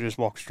don't just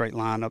walk a straight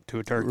line up to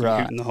a turkey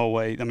hooting the whole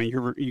way. I mean,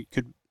 you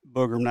could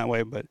booger them that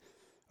way, but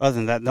other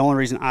than that, the only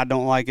reason I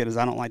don't like it is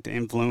I don't like to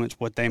influence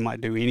what they might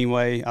do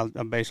anyway.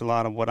 I base a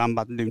lot of what I'm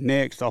about to do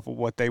next off of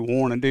what they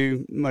want to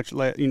do, much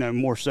less,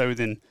 more so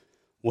than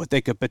what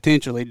they could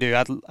potentially do.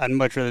 I'd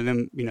much rather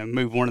them,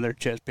 move one of their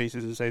chess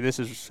pieces and say, this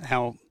is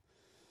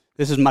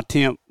my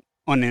temp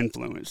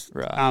uninfluenced.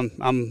 Right.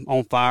 I'm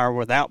on fire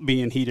without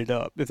being heated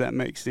up, if that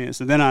makes sense.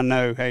 So then I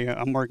know, hey,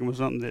 I'm working with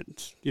something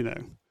that's,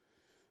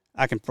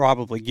 I can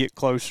probably get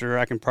closer.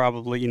 I can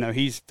probably,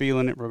 he's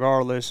feeling it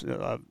regardless.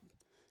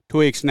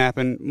 Twig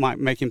snapping might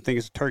make him think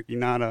it's a turkey,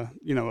 not a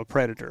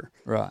predator.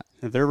 Right.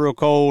 If they're real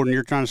cold and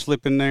you're trying to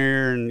slip in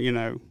there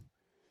and,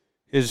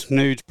 his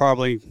snoot's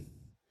probably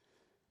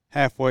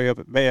halfway up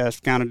at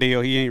best kind of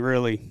deal. He ain't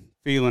really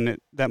feeling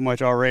it that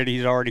much already.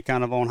 He's already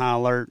kind of on high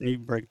alert, and you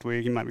break a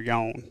twig, he might be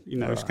gone.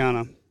 It's kind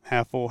of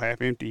half full,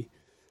 half empty.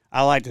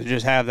 I like to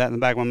just have that in the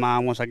back of my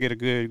mind once I get a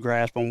good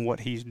grasp on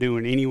what he's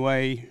doing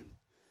anyway,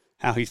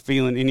 how he's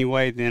feeling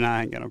anyway, then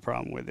I ain't got no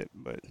problem with it.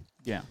 But,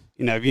 yeah,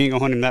 if you ain't going to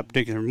hunt him that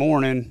particular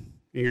morning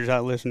and you're just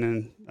out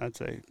listening, I'd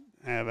say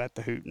have at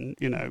the hooting,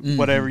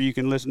 whatever you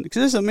can listen.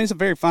 Because it's a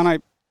very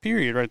finite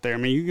period right there. I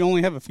mean, you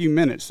only have a few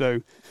minutes.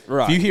 So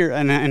if you hear,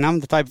 and I'm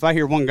the type, if I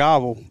hear one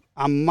gobble,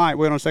 I might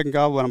wait on a second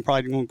gobble, but I'm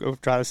probably going to go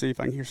try to see if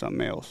I can hear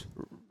something else.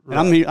 Right.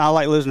 And I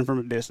like listening from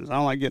a distance. I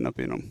don't like getting up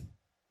in them.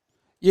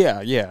 Yeah.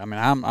 I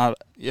mean,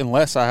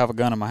 unless I have a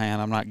gun in my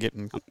hand, I'm not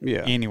getting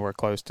anywhere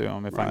close to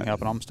them if I can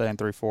help it. I'm staying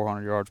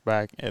 300-400 yards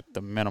back at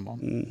the minimum.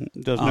 Mm-hmm.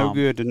 It does no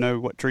good to know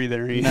what tree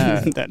they're in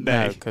that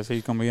day. No, because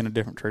he's going to be in a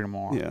different tree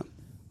tomorrow.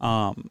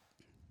 Yeah.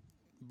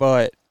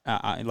 But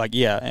I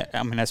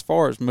mean, as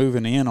far as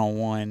moving in on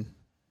one,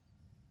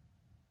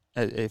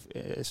 if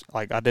it's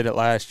like I did it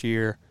last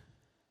year,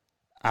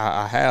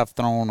 I have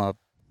thrown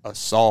a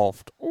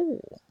soft,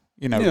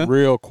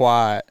 real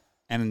quiet,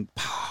 and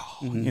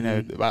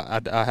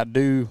I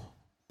do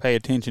pay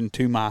attention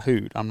to my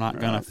hoot. I'm not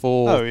going to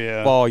full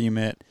volume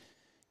it,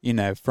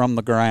 from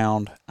the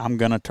ground. I'm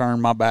going to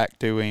turn my back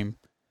to him,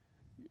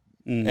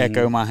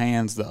 echo my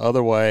hands the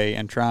other way,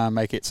 and try and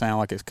make it sound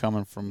like it's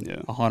coming from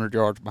 100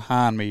 yards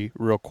behind me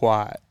real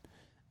quiet.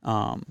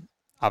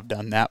 I've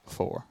done that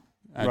before.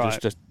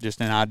 Just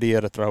an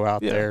idea to throw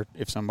out there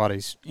if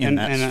somebody's in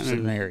that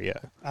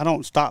scenario. I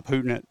don't stop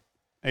hooting at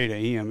 8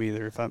 a.m.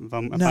 either. If I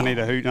need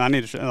a hoot,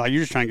 you're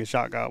just trying to get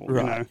shot gobble.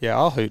 Right. Yeah,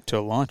 I'll hoot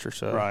till lunch or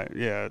so. Right.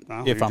 Yeah.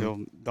 I'll hoot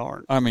till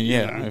dark. I mean,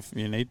 if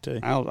you need to.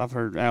 I've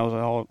heard owls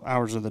all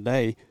hours of the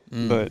day,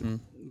 but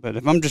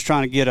if I'm just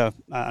trying to get a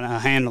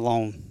handle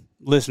on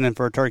listening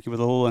for a turkey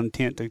with a little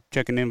intent to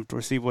check an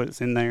inventory, see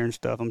what's in there and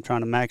stuff, I'm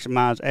trying to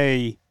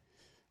maximize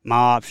my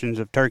options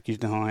of turkeys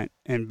to hunt,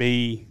 and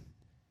B,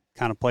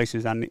 kind of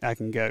places I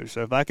can go.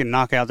 So if I can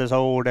knock out this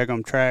whole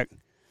daggum track,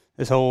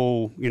 this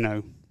whole,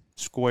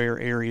 square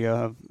area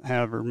of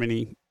however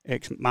many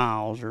X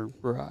miles or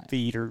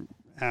feet or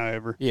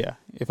however. Yeah.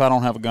 If I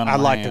don't have a gun in my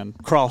hand, I'd like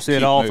to cross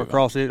it off or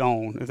cross it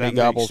on. If that he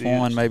gobbles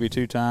one, maybe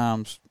two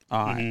times.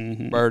 All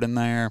right. Bird in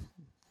there.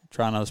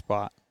 Try another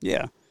spot.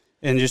 Yeah.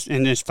 And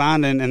just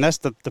finding, and that's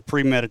the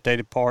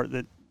premeditated part,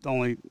 that the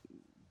only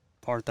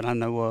part that I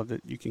know of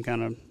that you can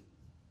kind of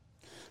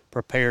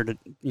prepare to,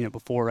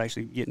 before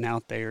actually getting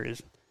out there,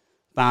 is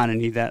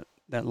finding that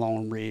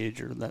long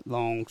ridge or that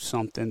long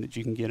something that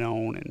you can get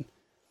on.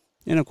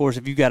 And of course,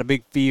 if you've got a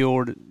big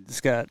field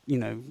that's got,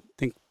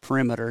 think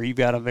perimeter, you've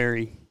got a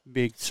very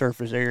big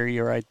surface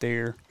area right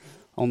there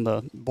on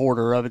the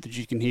border of it that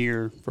you can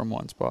hear from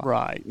one spot.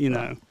 Right.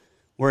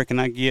 Where can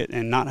I get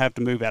and not have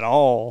to move at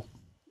all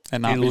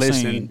and not be listen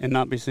seen. And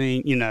not be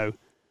seen,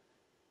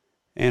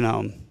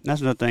 And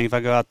that's another thing. If I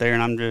go out there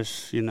and I'm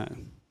just,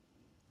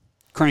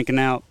 cranking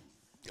out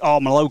all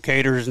my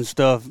locators and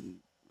stuff,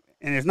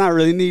 and it's not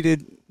really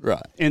needed,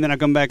 right? And then I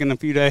come back in a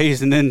few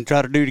days and then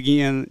try to do it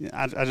again.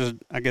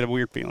 I get a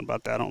weird feeling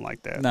about that. I don't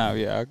like that. No,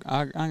 yeah,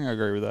 I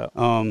agree with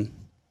that.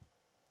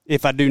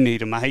 If I do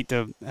need them, I hate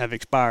to have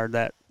expired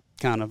that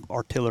kind of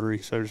artillery,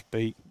 so to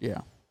speak.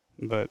 Yeah,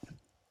 but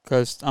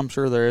because I'm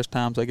sure there is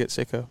times they get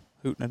sick of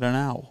hooting at an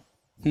owl.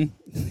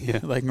 Yeah,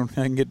 they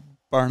can get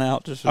burnt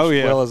out just as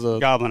well as a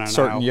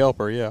certain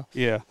yelper.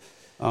 Yeah.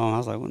 I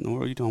was like, what in the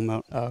world are you talking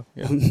about? Oh,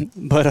 yeah.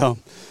 But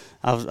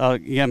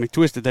you got me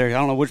twisted there. I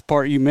don't know which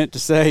part you meant to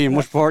say and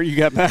which part you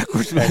got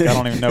backwards. Heck, I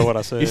don't even know what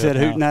I said. You said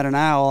hooting at an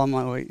owl. I'm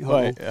like, wait, hold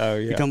on. Oh,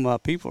 yeah. You talking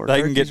about people or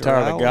they can get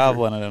tired of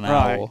gobbling at an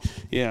owl.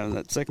 Right. Yeah,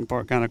 that second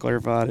part kind of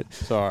clarified it.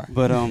 Sorry.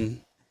 But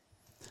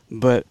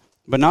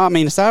no, I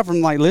mean, aside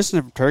from like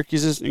listening to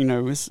turkeys,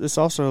 it's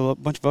also a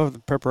bunch of other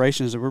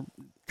preparations that we're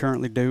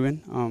currently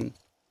doing.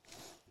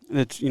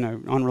 That's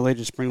unrelated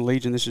to Spring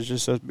Legion. This is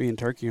just us being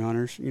turkey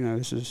hunters.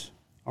 This is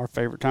our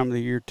favorite time of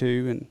the year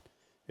too, and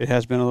it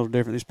has been a little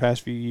different these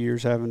past few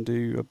years, having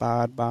to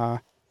abide by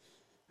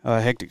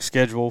a hectic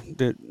schedule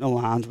that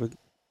aligns with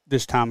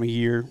this time of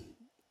year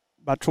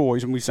by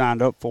choice, and we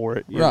signed up for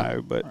it, you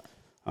know. But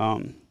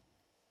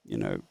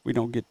we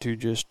don't get to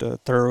just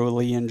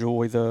thoroughly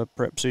enjoy the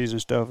prep season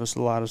stuff. It's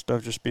a lot of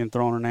stuff just being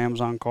thrown in an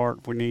Amazon cart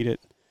if we need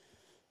it,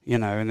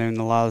 and then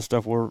a lot of the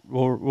stuff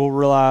we'll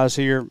realize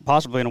here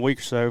possibly in a week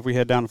or so. If we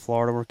head down to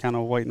Florida, we're kind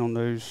of waiting on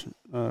those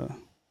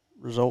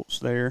results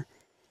there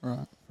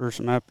for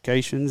some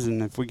applications,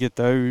 and if we get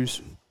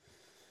those,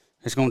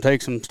 it's going to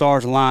take some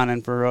stars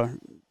aligning for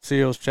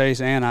Seals,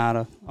 Chase, and I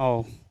to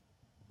all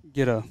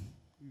get a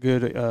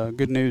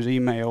good news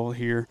email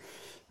here.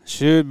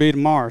 Should be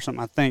tomorrow or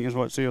something, I think, is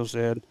what Seals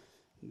said.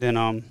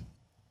 Then,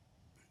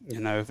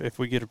 if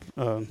we get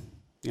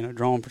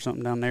drawn for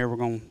something down there, we're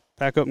going to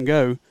pack up and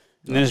go.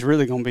 And then it's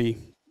really going to be,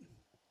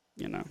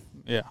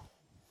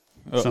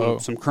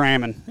 some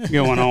cramming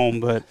going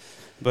on. But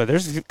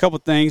there's a couple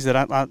of things that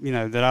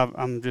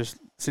I'm just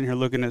sitting here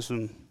looking at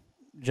some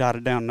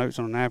jotted down notes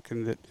on a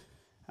napkin that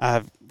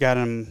I've got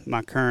in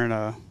my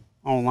current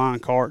online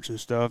carts and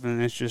stuff,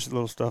 and it's just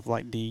little stuff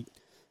like DEET.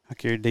 I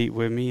carry DEET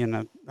with me,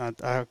 and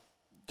I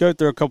go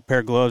through a couple pair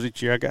of gloves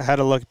each year. Had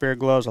a lucky pair of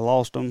gloves. I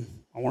lost them,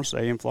 I want to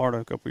say, in Florida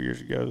a couple of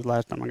years ago. It was the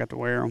last time I got to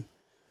wear them.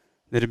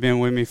 That had been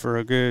with me for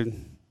a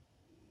good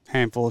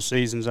handful of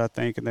seasons, I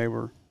think, and they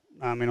were,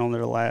 on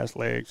their last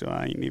leg, so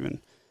I ain't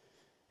even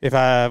 – if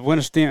I went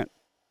a stint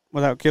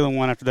without killing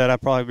one after that,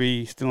 I'd probably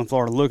be still in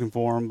Florida looking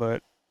for them,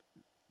 but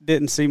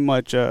didn't see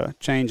much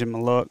change in my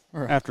luck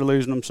after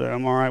losing them, so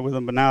I'm all right with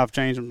them. But now I've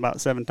changed them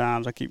about 7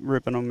 times. I keep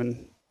ripping them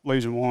and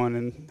losing one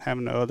and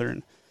having the other.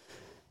 And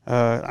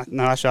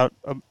I shot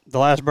the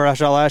last bird I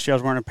shot last year. I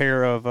was wearing a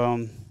pair of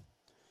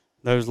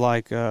those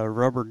like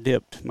rubber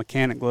dipped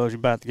mechanic gloves you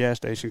buy at the gas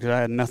station because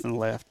I had nothing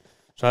left.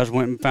 So I just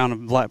went and found a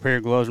black pair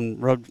of gloves and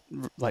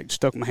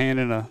stuck my hand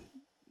in the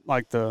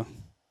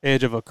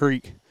edge of a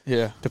creek.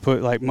 Yeah. To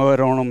put like mud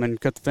on them and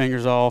cut the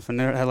fingers off,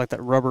 and it had like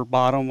that rubber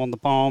bottom on the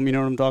palm. You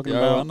know what I'm talking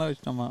about? Yeah, I know what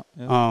you're talking about.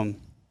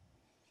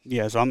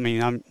 Yeah. So I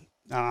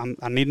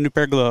need a new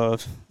pair of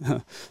gloves,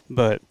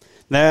 but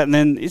that, and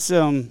then it's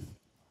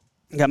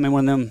got me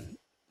one of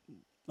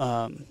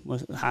them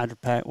Hydro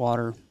Pack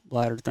water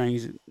bladder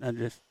things.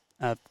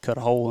 I cut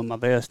a hole in my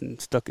vest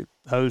and stuck it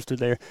hose to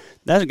there.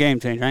 That's a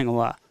game changer. I ain't gonna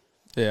lie.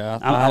 Yeah,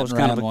 I was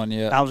kind of one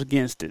yet. I was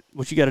against it.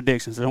 But you got a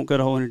Dixon, so don't cut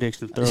a hole in your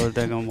Dixon. Throw a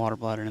daggone water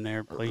bladder in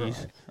there,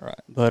 please. Right.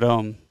 But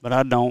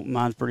I don't.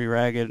 Mine's pretty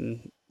ragged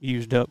and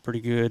used up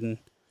pretty good, and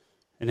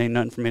it ain't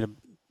nothing for me to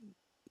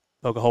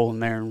poke a hole in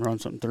there and run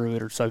something through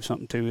it or sew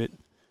something to it.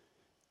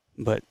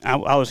 But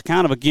I was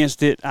kind of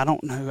against it. I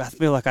don't know. I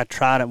feel like I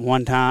tried it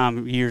one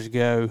time years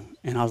ago,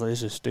 and I was like,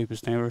 this is the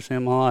stupidest thing I've ever seen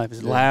in my life.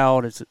 It's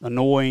loud. It's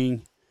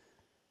annoying.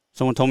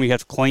 Someone told me you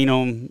have to clean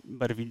them,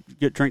 but if you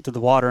drink to the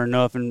water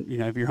enough, and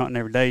if you're hunting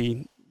every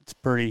day, it's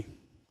pretty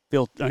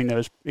filthy.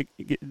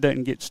 It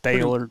doesn't get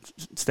stale or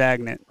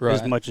stagnant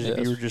as much as if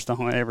you were just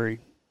hunting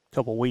every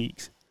couple of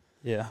weeks.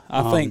 Yeah,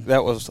 I think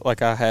that was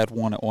like I had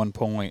one at one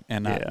point,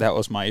 and that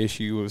was my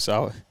issue. Was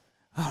I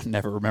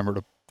never remember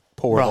to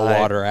pour the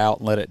water out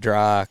and let it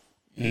dry.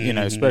 Mm-hmm.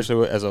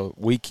 Especially as a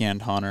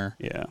weekend hunter.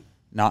 Yeah,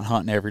 not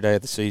hunting every day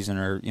of the season,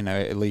 or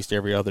at least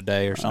every other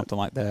day or something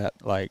like that.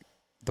 Like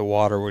the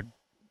water would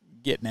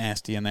get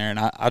nasty in there, and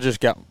I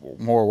just got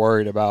more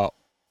worried about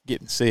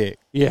getting sick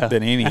than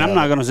anything. And I'm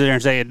not going to sit there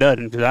and say it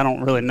doesn't because I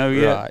don't really know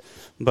yet. Right.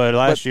 But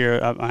last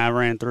year I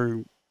ran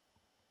through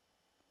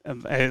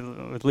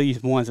at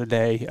least once a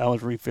day. I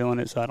was refilling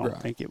it, so I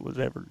don't think it was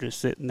ever just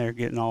sitting there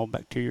getting all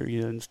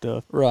bacteria and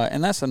stuff. Right,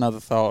 and that's another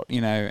thought,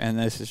 and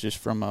this is just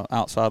from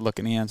outside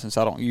looking in since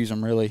I don't use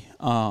them really.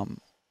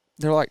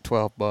 They're like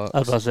 $12. I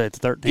was about to say it's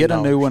 $13. Get a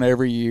new one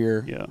every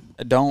year. Yeah.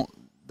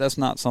 That's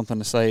not something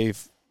to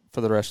save for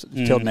the rest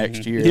till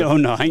next year. Yeah,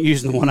 no, I ain't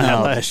using the one I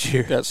had last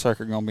year. That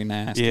sucker gonna be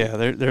nasty. Yeah,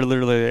 they're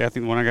literally. I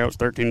think the one I got was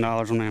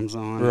 $13 on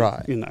Amazon.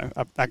 Right.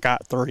 I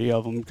got 3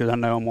 of them because I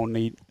know I'm gonna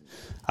need.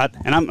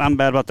 I'm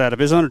bad about that. If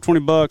it's under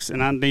 $20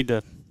 and I need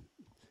to,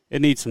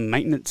 it needs some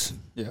maintenance.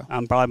 Yeah,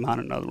 I'm probably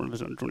buying another one if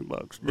it's under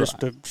 $20 just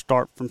to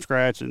start from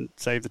scratch and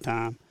save the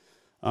time.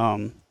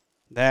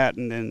 That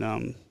and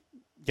then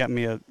got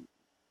me a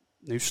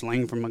new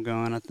sling for my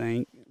gun. I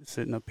think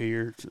sitting up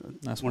here.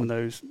 That's one of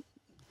those.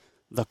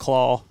 The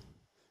Claw,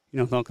 you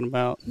know what I'm talking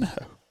about? No.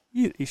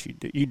 You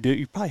do.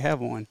 You probably have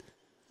one.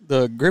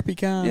 The grippy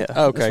kind? Yeah.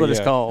 Okay, that's what it's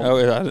called. Oh,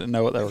 I didn't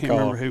know what they were called. I can't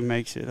remember who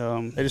makes it.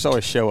 They just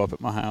always show up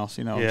at my house,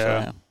 you know what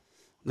I'm saying?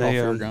 They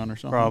a gun or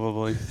something.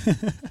 Probably.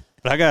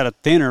 But I got a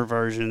thinner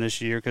version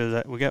this year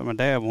because we got my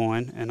dad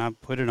one, and I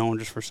put it on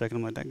just for a second.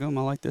 I'm like, "Dadgum,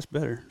 I like this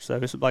better." So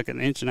it's like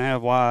 1.5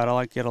 inches wide. I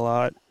like it a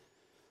lot.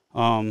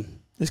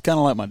 It's kind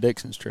of like my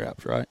Dixon's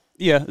traps, right?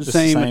 Yeah, the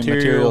same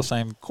material,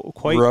 same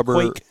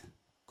rubber.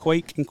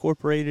 Quake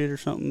Incorporated or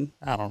something.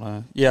 I don't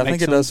know. Yeah, I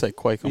think it does say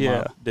Quake on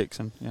my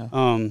Dixon. Yeah.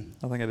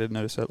 I think I did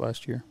notice that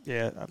last year.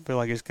 Yeah, I feel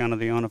like it's kind of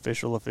the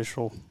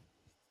official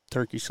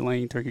turkey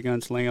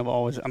gun sling. I've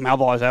always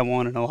had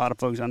one, and a lot of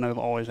folks I know have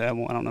always had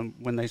one. I don't know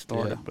when they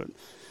started, but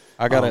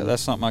I got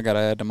that's something I got to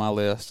add to my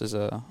list is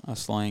a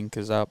sling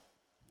because I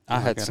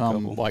had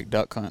some like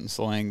duck hunting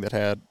sling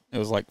that it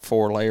was like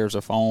 4 layers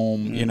of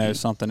foam,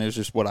 something. It was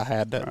just what I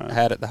had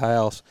at the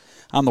house.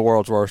 I'm the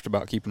world's worst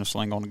about keeping a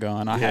sling on the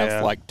gun. I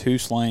have like 2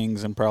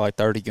 slings and probably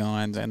 30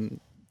 guns, and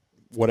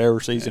whatever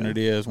season it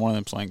is, one of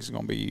them slings is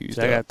going to be used.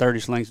 So I got 30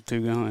 slings and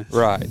 2 guns.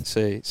 Right.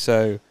 See,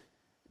 so,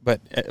 but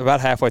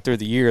about halfway through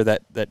the year,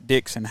 that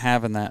Dixon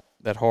having that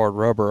hard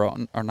rubber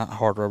on, or not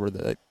hard rubber,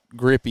 that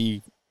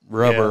grippy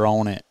rubber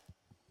on it,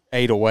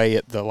 ate away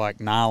at the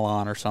like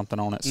nylon or something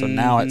on it. So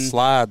now it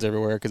slides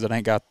everywhere because it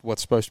ain't got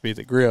what's supposed to be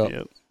the grip.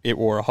 Yep. It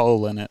wore a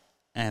hole in it,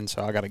 and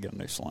so I got to get a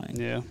new sling.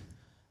 Yeah.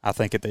 I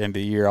think at the end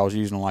of the year I was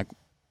using like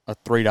a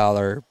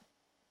 $3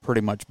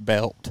 pretty much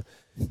belt.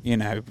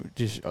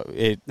 Just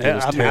it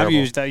was terrible. I've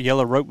used that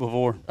yellow rope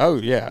before. Oh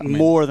yeah,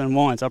 more than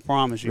once. I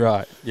promise you.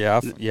 Right?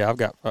 Yeah, I've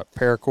got a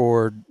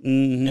paracord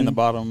in the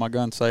bottom of my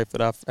gun safe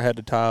that I've had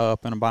to tie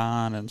up in a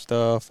bind and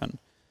stuff, and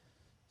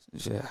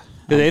yeah.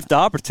 If the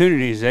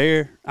opportunity is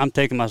there, I'm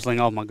taking my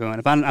sling off my gun.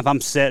 If I'm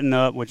setting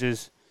up, which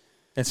is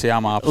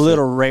I'm opposite. A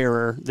little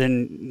rarer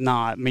than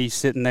not me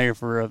sitting there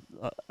for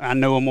I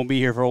know I'm gonna be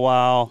here for a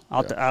while.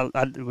 I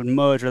would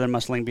much rather my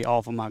sling be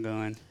off of my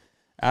gun.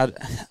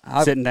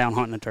 Sitting down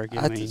hunting a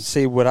turkey.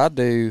 See, what I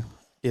do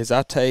is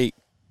I take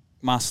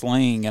my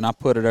sling and I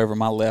put it over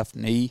my left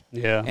knee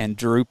and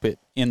droop it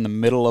in the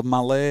middle of my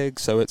leg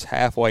so it's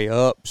halfway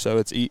up. So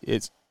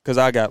it's because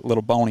I got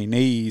little bony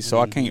knees, so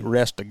I can't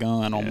rest the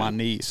gun on my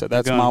knees. So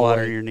that's my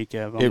way. Your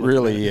kneecap. It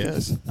really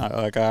is.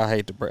 I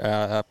hate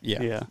to.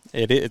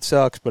 It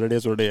sucks, but it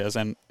is what it is.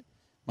 And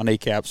my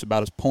kneecap's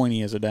about as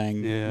pointy as a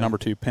dang number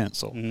 2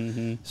 pencil.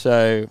 Mm-hmm.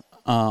 So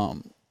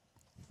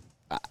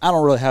I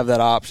don't really have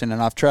that option,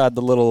 and I've tried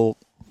the little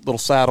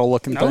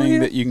saddle-looking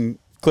thing that you can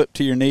clip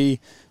to your knee,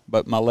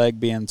 but my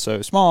leg being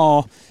so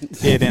small,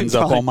 it ends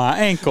up on my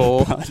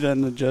ankle. It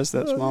doesn't adjust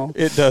that small.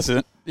 It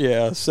doesn't,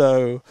 yeah.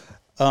 So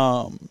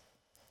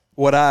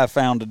what I have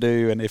found to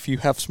do, and if you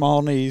have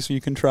small knees, you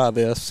can try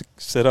this.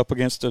 Sit up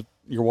against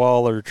your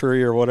wall or a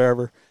tree or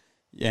whatever,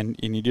 and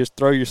you just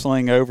throw your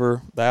sling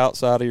over the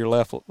outside of your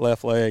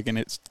left leg, and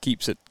it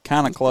keeps it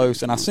kind of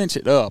close. And I cinch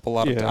it up a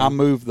lot of times. I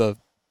move the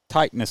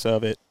tightness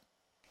of it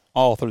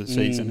all through the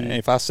season. And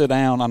if I sit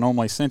down, I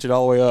normally cinch it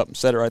all the way up and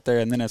set it right there,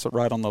 and then it's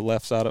right on the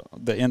left side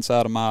of the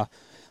inside of my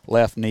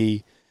left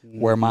knee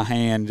where my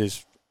hand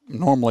is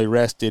normally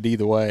rested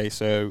either way.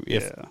 So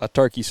if a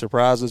turkey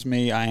surprises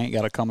me, I ain't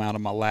got to come out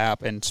of my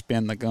lap and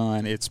spin the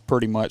gun. It's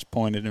pretty much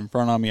pointed in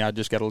front of me. I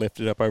just got to lift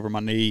it up over my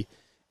knee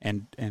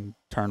and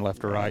turn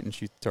left or right and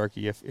shoot the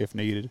turkey if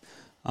needed.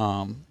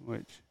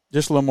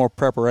 Just a little more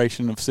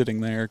preparation of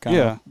sitting there.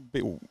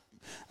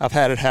 I've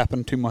had it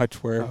happen too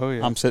much where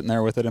I'm sitting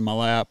there with it in my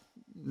lap,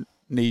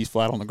 knees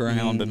flat on the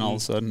ground, and all of a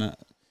sudden,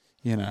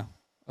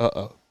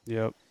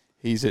 Yep.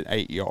 He's at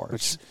 8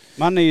 yards.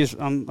 My knees,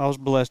 I was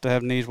blessed to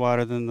have knees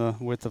wider than the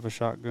width of a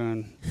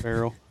shotgun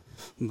barrel,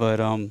 but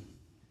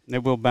they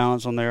will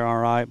balance on there all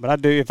right. But I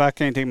do, if I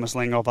can't take my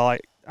sling off,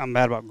 I'm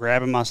bad about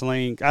grabbing my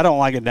sling. I don't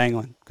like it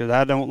dangling because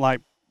I don't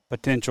like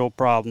potential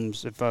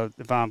problems if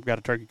I've got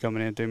a turkey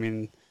coming into me.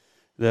 And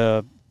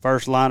the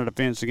first line of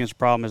defense against a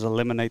problem is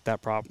eliminate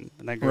that problem,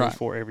 and that goes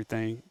for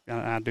everything.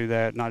 I do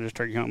that, not just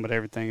turkey hunting, but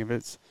everything. If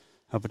it's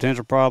a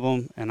potential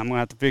problem and I'm going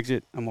to have to fix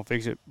it, I'm going to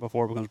fix it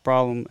before it becomes a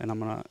problem, and I'm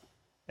going to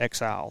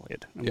exile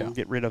it. I'm going to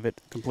get rid of it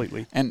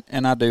completely. And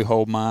I do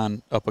hold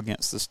mine up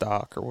against the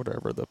stock or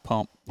whatever, the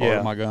pump part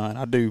of my gun.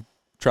 I do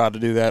try to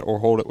do that or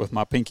hold it with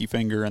my pinky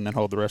finger and then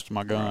hold the rest of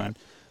my gun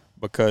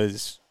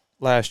because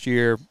last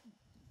year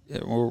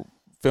we're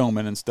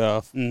filming and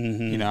stuff.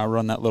 I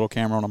run that little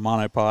camera on a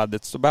monopod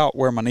that's about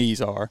where my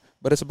knees are,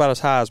 but it's about as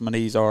high as my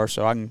knees are,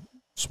 so I can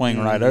swing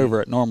right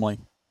over it. Normally,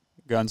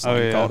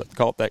 gunslinger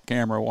caught that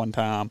camera one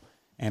time,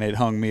 and it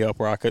hung me up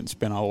where I couldn't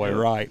spin all the way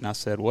right. And I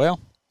said,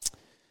 well,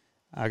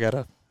 I got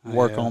to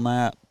work on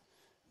that.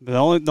 The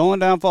only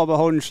downfall about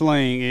holding your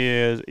sling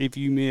is if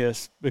you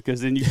miss,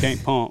 because then you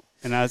can't pump.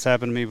 And that's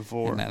happened to me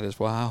before. And that is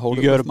why I hold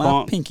it with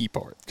my pinky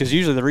part. Because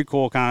usually the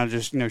recoil kind of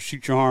just,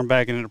 shoot your arm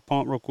back into the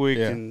pump real quick.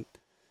 Yeah. And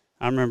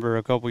I remember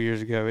a couple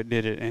years ago it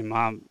did it, and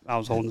I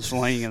was holding the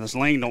sling, and the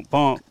sling don't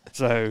pump.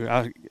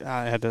 So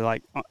I had to,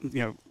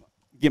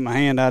 get my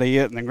hand out of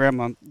it and then grab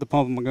the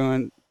pump of my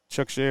gun,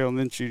 chuck shell, and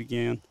then shoot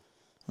again.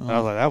 I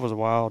was like, that was a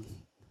wild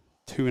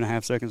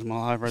 2.5 seconds of my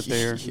life right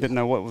there. Didn't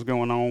know what was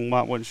going on, why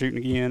I wasn't shooting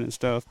again and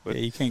stuff. But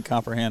you can't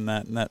comprehend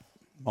that in that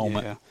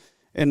moment. Yeah.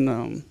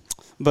 And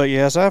but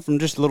aside from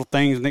just little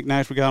things,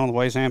 knickknacks we got on the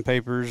way,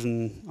 sandpapers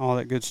and all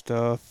that good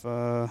stuff.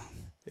 A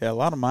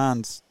lot of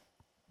mine's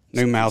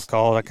New mouth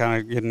call. I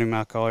kind of get a new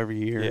mouth call every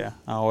year. Yeah,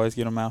 I always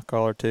get a mouth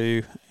call or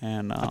two,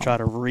 and I try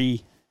to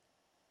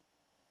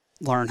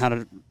learn how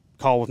to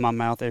call with my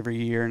mouth every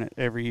year, and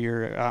every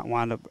year I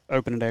wind up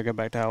opening it, I go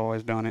back to how I've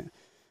always done it.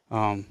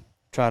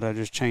 Try to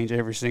just change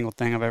every single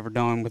thing I've ever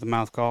done with a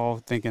mouth call,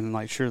 thinking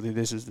like, surely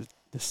this is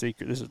the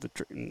secret, this is the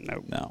trick.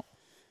 No.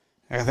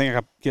 I think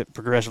I get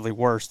progressively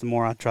worse the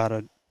more I try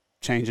to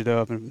change it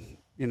up. And,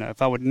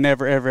 if I would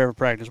never, ever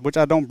practice, which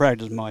I don't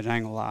practice much, I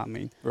ain't gonna lie. I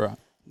mean, right.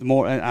 The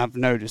more I've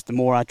noticed, the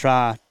more I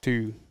try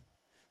to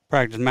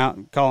practice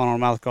calling on a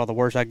mouth call, the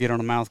worse I get on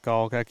a mouth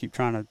call. I keep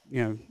trying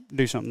to,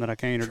 do something that I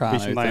can't, or be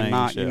somebody I'm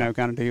not,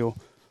 kind of deal.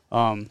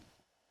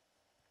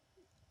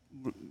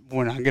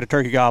 When I get a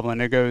turkey gobbling,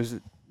 it goes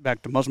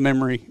back to muscle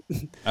memory.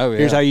 Oh, yeah.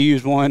 Here's how you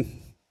use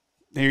one.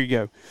 Here you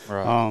go.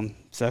 Right.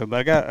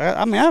 But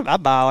I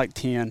buy like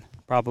 10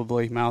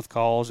 probably mouth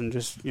calls, and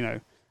just,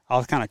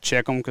 I'll kind of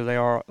check them because they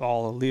are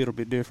all a little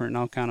bit different,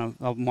 and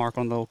I'll mark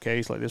on the little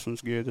case like this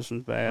one's good, this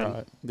one's bad.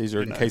 Right. These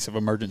are in case of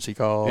emergency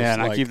calls. Yeah,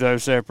 and I keep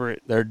those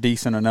separate. They're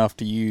decent enough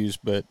to use,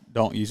 but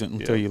don't use it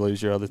until you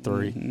lose your other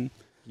three.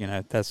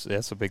 Mm-hmm.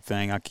 That's a big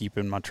thing I keep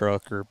in my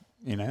truck, or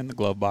in the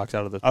glove box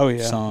out of the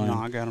sun. No,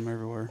 I got them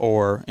everywhere.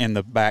 Or in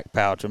the back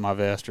pouch of my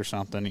vest or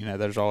something.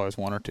 There's always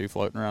one or two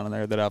floating around in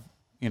there that I've,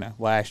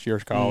 last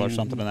year's call or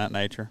something of that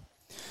nature.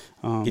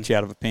 Get you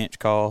out of a pinch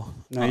call.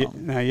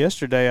 Now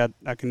yesterday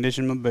I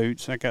conditioned my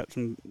boots. I got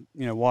some,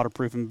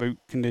 waterproofing boot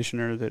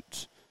conditioner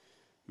that's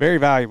very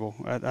valuable.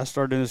 I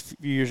started this a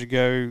few years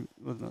ago.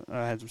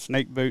 I had some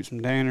snake boots,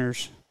 some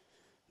Danners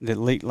that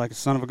leaked like a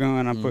son of a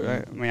gun.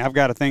 I've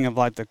got a thing of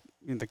like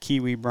the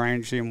Kiwi brand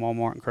you see in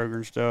Walmart and Kroger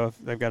and stuff.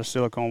 They've got a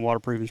silicone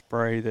waterproofing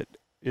spray that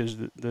is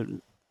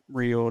the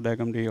real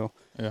daggum deal.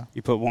 Yeah.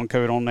 You put one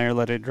coat on there,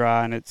 let it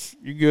dry, and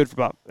you're good for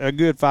about a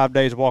good 5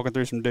 days of walking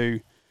through some dew.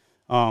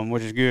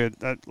 Which is good.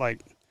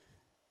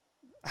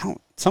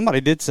 Somebody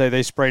did say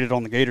they sprayed it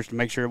on the gators to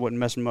make sure it wouldn't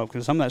mess them up,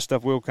 because some of that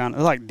stuff will kind of,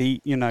 it's like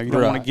DEET, you don't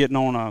want to get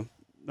on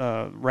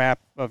a wrap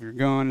of your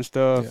gun and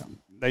stuff.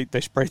 Yeah.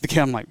 They sprayed the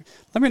gun. I'm like,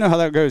 let me know how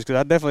that goes,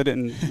 because I definitely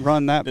didn't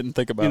run that. Didn't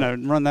think about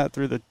it. Run that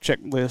through the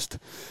checklist.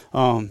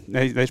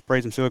 They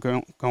sprayed some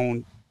silicone,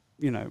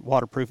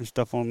 waterproofing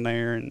stuff on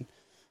there, and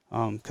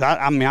cause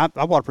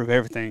I waterproof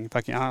everything if I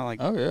can.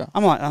 Oh yeah.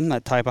 I'm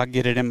that type. I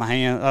get it in my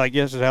hand. Like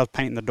yesterday, I was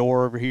painting the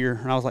door over here,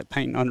 and I was like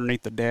painting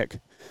underneath the deck.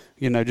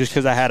 Just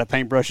because I had a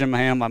paintbrush in my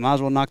hand, I'm like, might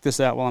as well knock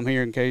this out while I'm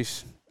here in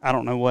case I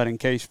don't know what in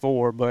case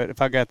for. But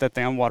if I got that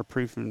thing, I'm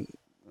waterproofing.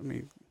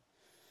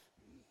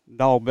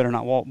 Dog better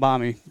not walk by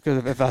me,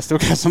 because if I still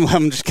got some of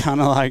them, just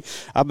kind of like,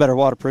 I better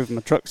waterproof my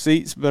truck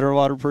seats, better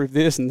waterproof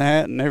this and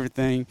that and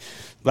everything.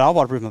 But I'll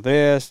waterproof my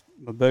vest,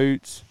 my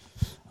boots.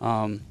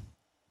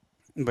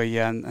 But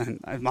yeah, and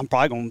I'm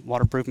probably going to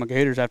waterproof my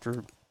gators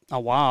after a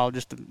while,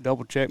 just to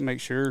double check, make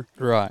sure.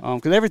 Right.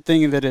 Because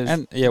everything that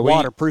is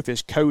waterproof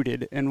is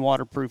coated in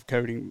waterproof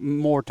coating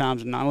more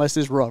times than not, unless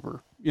it's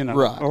rubber,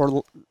 Right.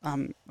 Or I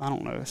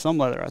don't know, some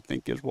leather I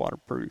think is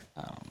waterproof.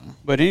 I don't know.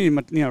 But any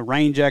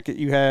rain jacket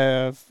you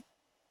have,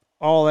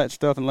 all that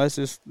stuff, unless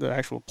it's the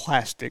actual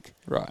plastic.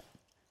 Right.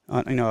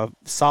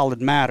 Solid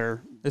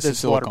matter. This is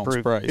silicone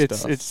waterproof. spray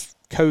stuff. It's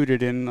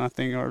coated in, I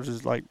think ours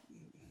is like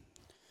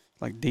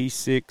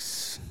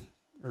D6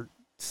 or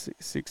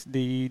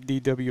 6D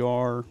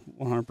DWR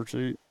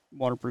 100%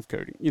 waterproof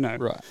coating,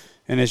 Right.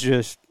 And it's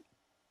just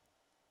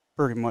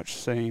pretty much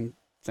the same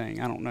thing.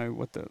 I don't know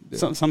what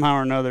somehow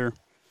or another,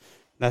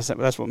 that's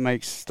what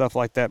makes stuff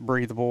like that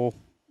breathable.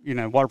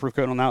 Waterproof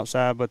coating on the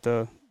outside, but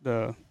the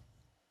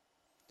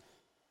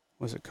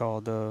what's it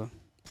called?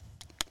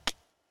 It's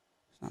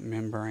not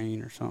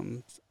membrane or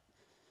something.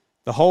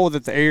 The hole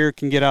that the air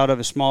can get out of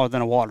is smaller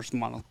than a water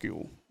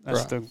molecule.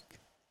 That's the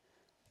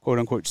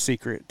quote-unquote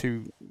secret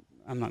to,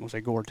 I'm not going to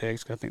say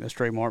Gore-Tex, because I think that's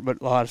trademark,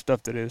 but a lot of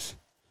stuff that is,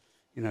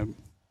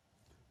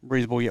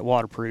 breathable yet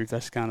waterproof,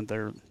 that's kind of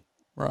their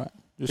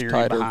just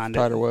theory behind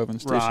tighter woven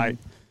stitching, right.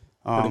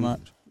 Pretty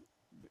much.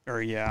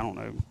 Or, I don't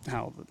know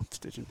how the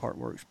stitching part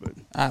works, but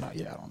I don't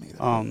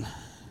either.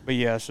 But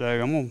yeah,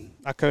 so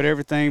I coat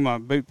everything, my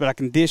boot, but I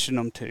condition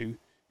them too,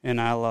 and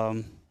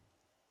and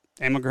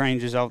my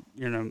granges, the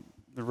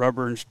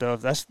rubber and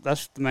stuff. That's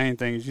the main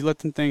thing, is you let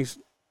them things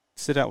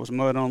sit out with some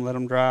mud on, let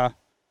them dry.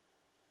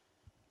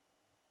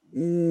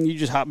 You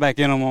just hop back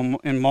in them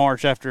in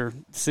March after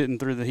sitting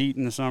through the heat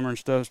in the summer and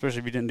stuff, especially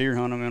if you didn't deer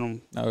hunt them in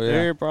them. Oh, yeah.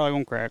 They're probably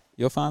going to crack.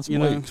 You'll find some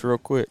leaks real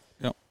quick.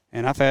 Yep.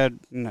 And I've had,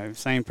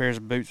 same pairs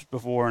of boots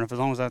before, and as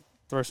long as I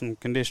throw some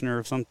conditioner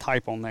of some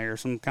type on there,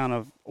 some kind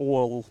of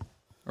oil.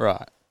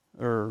 Right.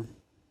 Or,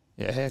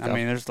 heck,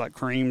 there's like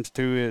creams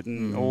to it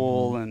and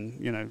oil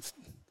and,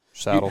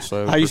 saddle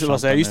soap. I used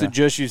to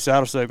just use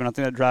saddle soap, and I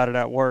think that dried it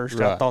out worse.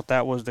 Right. I thought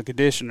that was the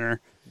conditioner.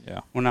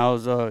 Yeah. When I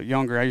was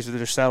younger, I used to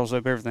just saddle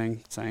soap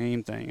everything.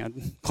 Same thing. I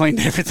cleaned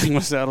everything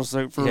with saddle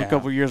soap for a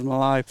couple of years of my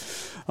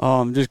life,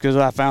 just because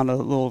I found a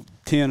little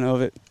tin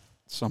of it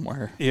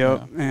somewhere.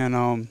 Yep. Yeah.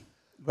 And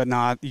but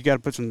you got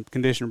to put some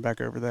conditioner back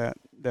over that,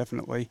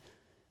 definitely.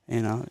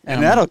 And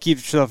that'll keep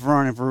stuff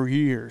running for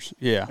years.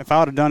 Yeah. If I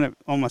would have done it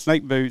on my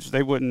snake boots,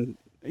 they wouldn't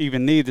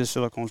even need this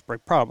silicone spray.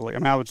 Probably. I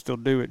mean, I would still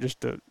do it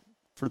just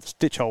for the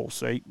stitch hole's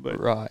sake. But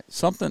right.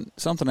 Something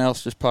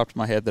else just popped in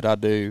my head that I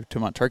do to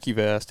my turkey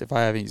vest if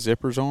I have any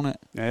zippers on it.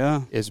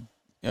 Yeah. Is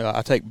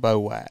I take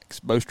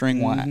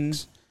bowstring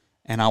wax,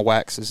 and I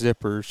wax the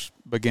zippers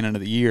beginning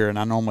of the year, and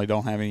I normally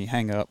don't have any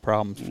hang-up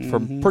problems for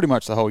pretty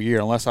much the whole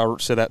year unless I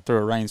sit out through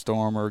a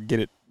rainstorm or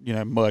get it,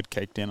 mud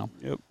caked in them.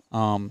 Yep.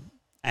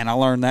 And I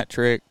learned that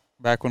trick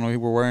back when we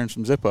were wearing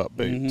some zip-up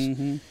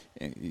boots.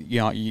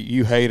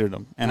 You hated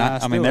them, and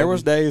I mean there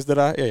was days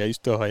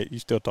that you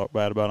still talk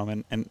bad about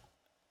them, and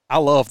I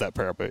love that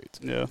pair of boots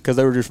because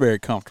they were just very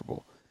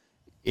comfortable.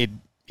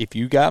 If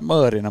you got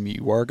mud in them,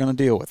 you were going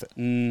to deal with it.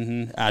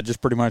 I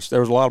just pretty much, there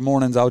was a lot of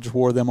mornings I just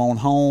wore them on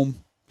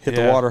home, hit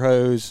the water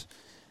hose,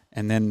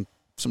 and then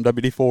some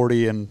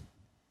WD-40, and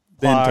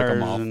then took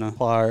them off.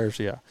 Pliers,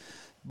 yeah.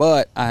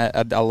 But I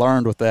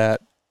learned with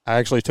that, I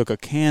actually took a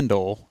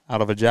candle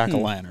out of a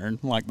jack-o'-lantern,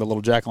 like the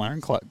little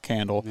jack-o'-lantern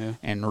candle,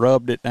 and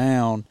rubbed it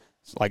down.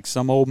 It's like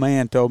some old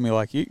man told me,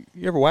 like, you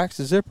ever wax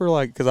a zipper?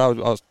 Like, because I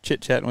was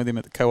chit-chatting with him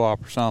at the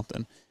co-op or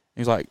something.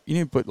 He's like, you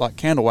need to put, like,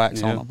 candle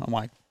wax on them. I'm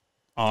like,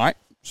 all right.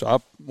 So I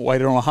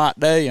waited on a hot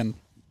day and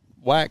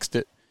waxed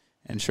it,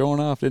 and sure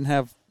enough, didn't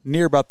have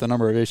near about the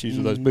number of issues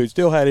with those boots.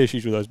 Still had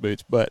issues with those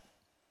boots, but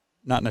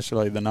not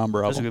necessarily the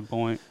number of them. That's a good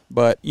point.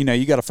 But,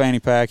 you got a fanny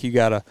pack, you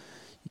got a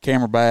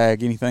camera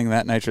bag, anything of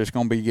that nature that's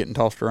going to be getting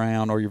tossed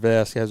around, or your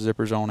vest has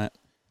zippers on it.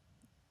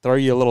 Throw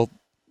you a little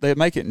 – they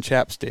make it in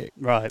chapstick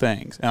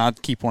things. And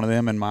I'd keep one of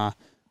them in my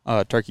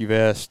turkey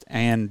vest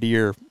and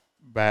deer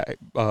backpack.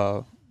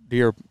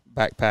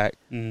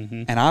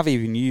 And I've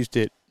even used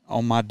it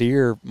on my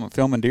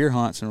filming deer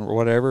hunts and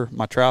whatever,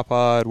 my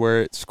tripod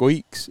where it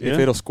squeaks. If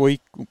it'll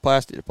squeak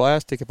plastic to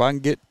plastic, if I can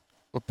get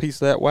a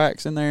piece of that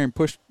wax in there and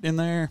push it in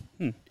there,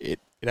 it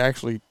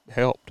actually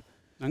helped.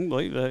 I can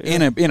believe that.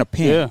 In a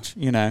pinch,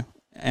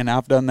 And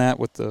I've done that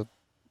with the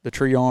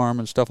tree arm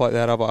and stuff like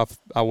that.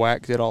 I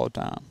wax it all the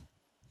time.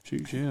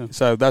 Shoot, yeah.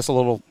 So that's a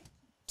little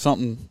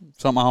something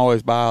I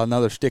always buy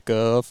another stick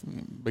of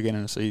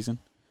beginning of season.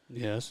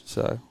 Yes.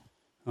 So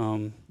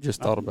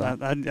just thought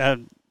about it. I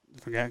kind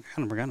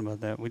of forgot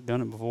about that. We've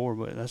done it before,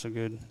 but that's a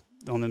good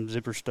on them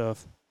zipper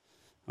stuff.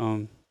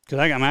 Because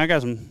I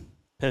got some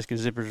pesky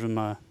zippers in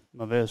my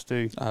vest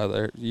too.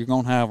 Oh, you're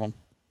gonna have them.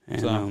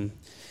 And,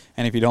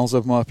 and if you don't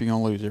zip them up, you're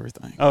gonna lose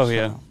everything. Oh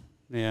yeah,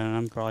 and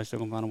I'm probably still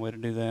gonna find a way to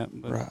do that.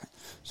 But right.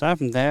 Aside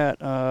from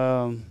that,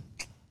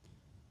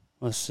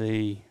 let's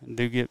see.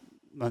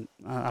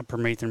 I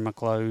permethrin in my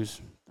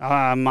clothes.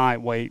 I might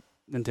wait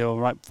until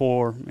right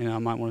before. I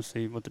might want to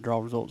see what the draw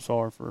results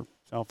are for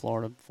South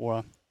Florida before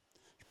I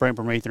spray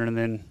permethrin and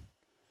then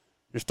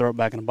just throw it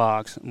back in a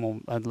box.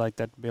 I'd like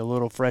that to be a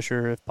little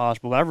fresher if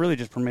possible. But I really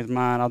just permethrin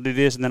mine. I'll do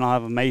this and then I'll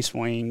have a May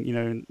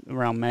swing.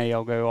 Around May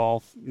I'll go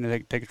off.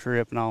 Take a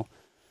trip and I'll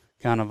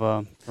kind of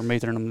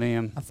permethrin them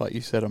then. I thought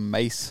you said a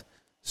mace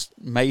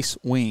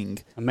wing.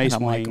 A mace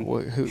wing.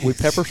 Like, we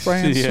pepper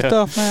spraying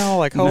stuff now?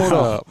 Like, hold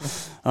up.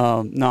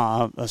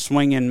 A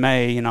swing in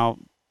May, and I'll,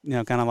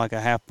 kind of like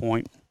a half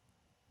point,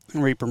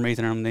 re-permethrin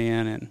them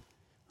then. And,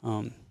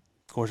 of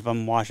course, if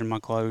I'm washing my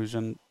clothes,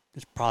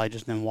 it's probably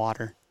just in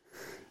water.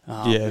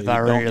 If I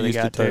really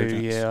got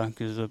to,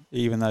 because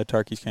even though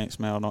turkeys can't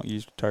smell, don't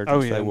use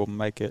detergents. They will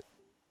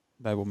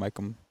make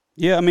them.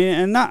 Yeah,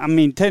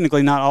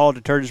 technically not all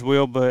detergents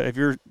will, but if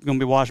you're going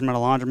to be washing them at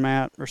a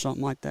laundromat or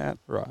something like that,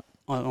 right,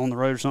 on the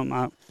road or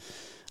something,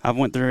 I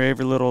went through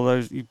every little of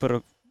those. You put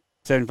a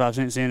 75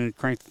 cents in and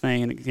crank the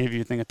thing, and it gives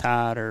you a thing of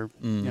Tide or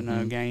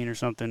Gain or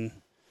something.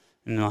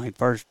 And like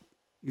first,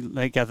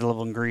 they got the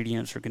little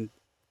ingredients or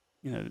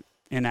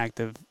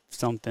inactive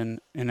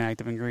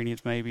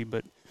ingredients maybe,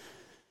 but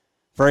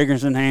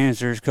fragrance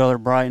enhancers, color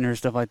brighteners,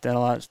 stuff like that. A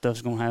lot of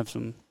stuff's going to have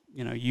some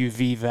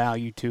UV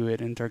value to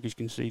it, and turkeys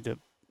can see the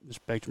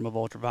spectrum of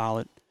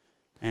ultraviolet,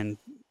 and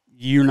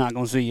you're not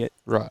going to see it,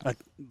 right?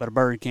 But a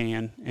bird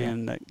can,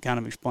 and that kind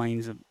of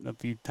explains a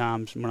few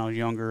times when I was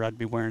younger, I'd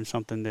be wearing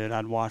something that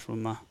I'd wash with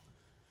my,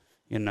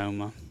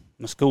 my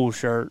school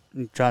shirt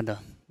and tried to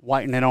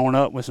whiten it on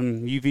up with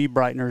some UV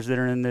brighteners that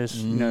are in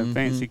this,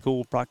 fancy,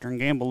 cool Procter &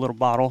 Gamble little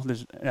bottle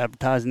that's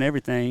advertising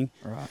everything,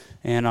 right?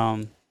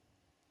 And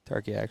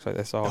turkey acts like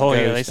they saw. Oh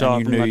yeah, they saw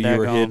it. You knew you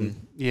were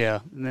hidden. Yeah,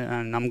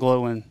 and I'm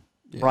glowing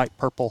bright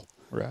purple.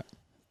 Right.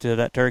 To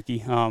that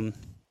turkey.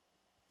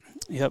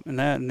 Yep, and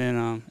then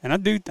and I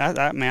do.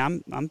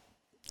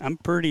 I'm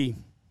pretty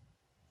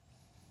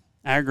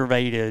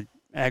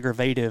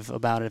aggravative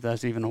about it, if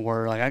that's even a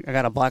word. Like I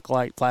got a black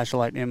light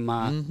flashlight in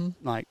my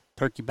like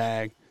turkey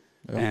bag,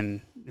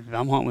 and if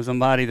I'm hunting with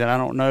somebody that I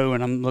don't know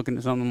and I'm looking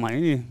at something, I'm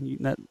like,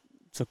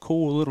 that's a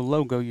cool little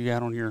logo you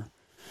got on your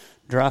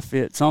dry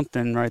fit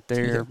something right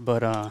there,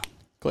 but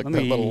click let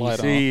that me little light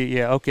see. on.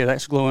 Yeah, okay,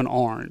 that's glowing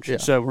orange. Yeah.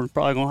 So we're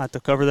probably gonna have to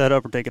cover that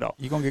up or take it off.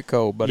 You're gonna get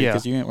cold, buddy,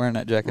 because you ain't wearing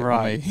that jacket.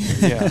 Right.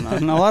 With me. Yeah.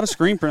 And a lot of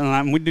screen print,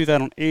 and we do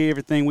that on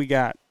everything we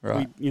got.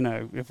 Right.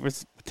 If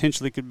it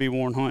potentially could be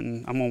worn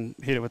hunting, I'm gonna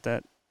hit it with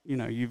that,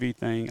 UV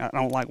thing. I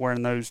don't like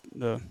wearing those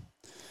the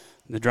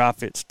dry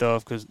fit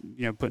stuff because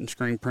putting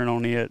screen print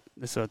on it.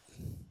 It's a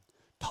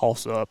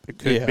toss up. It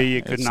could be,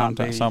 it could not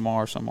be. Some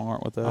are, some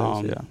aren't with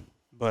those.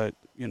 But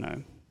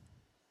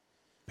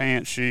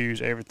pants,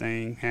 shoes,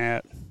 everything,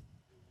 hat,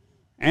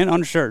 and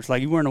undershirts.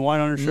 Like you wearing a white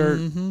undershirt,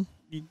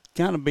 you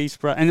kind of be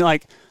surprised. And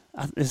like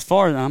as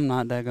far as I'm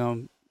not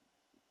that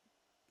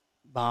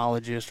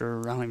biologist, or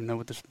I don't even know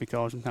what this would be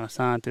called. Some kind of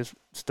scientist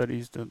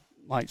studies the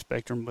light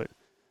spectrum, but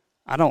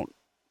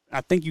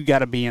I think you got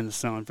to be in the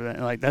sun for that.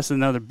 Like that's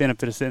another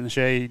benefit of sitting in the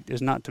shade,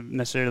 is not to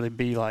necessarily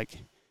be like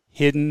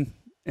hidden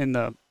in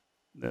the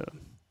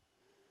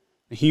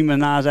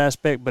humanized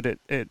aspect, but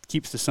it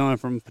keeps the sun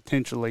from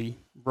potentially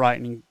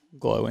brightening,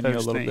 glowing you a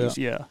little bit.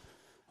 Yeah.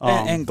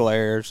 And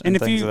glares and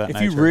things of that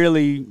nature. If you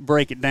really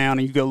break it down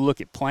and you go look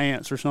at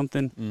plants or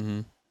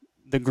something,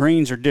 the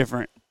greens are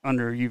different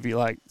under UV.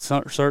 Like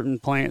certain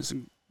plants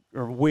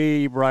are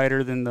way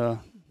brighter than the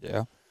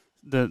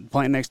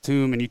plant next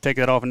to them, and you take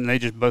that off and they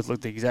just both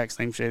look the exact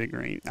same shade of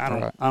green. I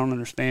don't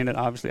understand it.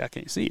 Obviously, I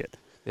can't see it.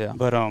 Yeah.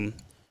 But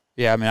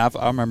yeah. I mean,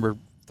 I remember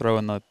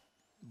throwing the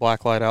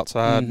black light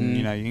outside, and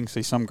you can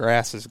see some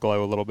grasses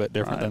glow a little bit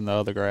different than the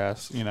other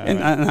grass. And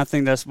I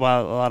think that's why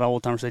a lot of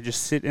old timers say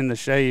just sit in the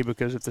shade,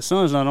 because if the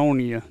sun's not on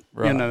you,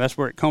 that's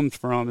where it comes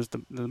from, is the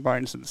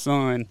brightness of the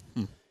sun.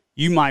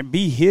 You might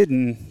be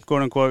hidden,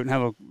 quote unquote, and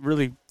have a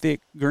really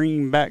thick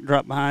green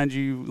backdrop behind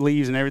you,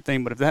 leaves and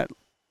everything. But if that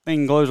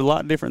thing glows a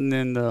lot different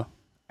than the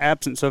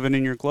absence of it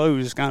in your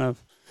clothes, it's kind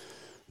of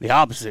the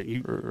opposite.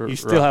 You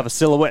still have a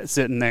silhouette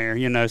sitting there,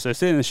 So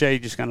sitting in the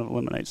shade just kind of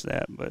eliminates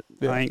that. But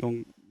I ain't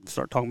gonna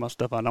start talking about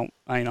stuff I ain't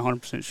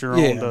 100% sure on.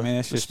 I mean,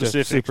 it's just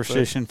a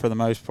superstition for the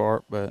most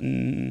part, but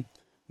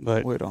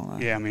but we don't know.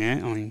 Yeah, I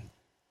mean,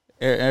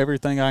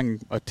 everything I can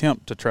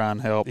attempt to try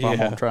and help, I'm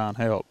gonna try and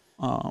help.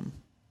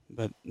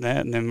 But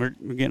that, and then we're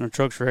getting our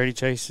trucks ready,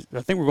 Chase.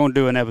 I think we're going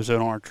to do an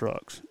episode on our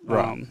trucks,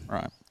 right?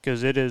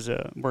 Because it is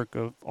a work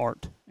of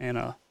art and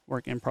a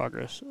work in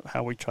progress.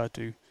 How we try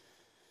to,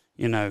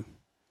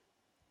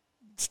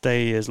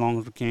 stay as long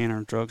as we can on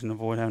our trucks and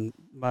avoid having to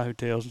buy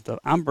hotels and stuff.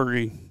 I'm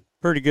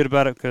pretty good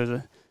about it, because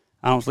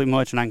I don't sleep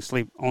much, and I can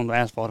sleep on the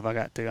asphalt if I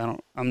got to.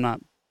 I'm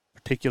not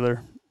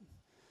particular.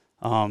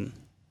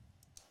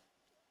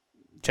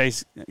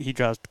 Chase, he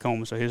drives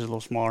Tacoma, so his is a little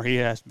smaller. He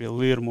has to be a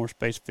little more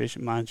space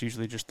efficient. Mine's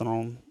usually just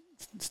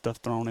stuff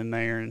thrown in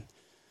there, and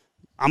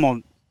I'm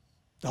gonna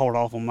hold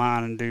off on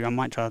mine and I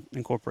might try to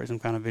incorporate some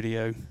kind of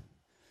video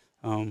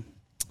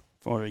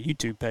for a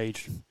YouTube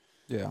page.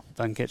 Yeah, if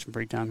I can catch some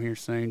free time here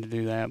soon to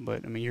do that.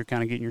 But I mean, you're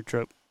kind of getting your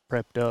truck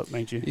prepped up,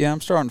 ain't you? Yeah,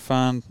 I'm starting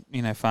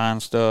to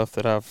find stuff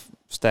that I've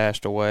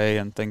stashed away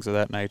and things of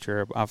that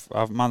nature. Mine's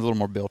a little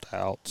more built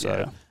out,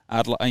 so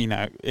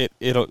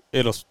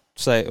it'll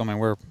say. I mean,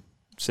 we're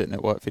sitting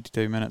at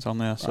 52 minutes on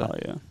this. So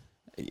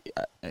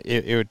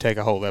it would take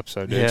a whole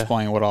episode to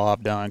explain what all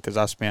I've done, because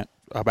I spent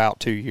about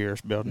 2 years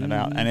building it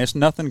out, and it's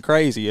nothing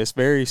crazy. It's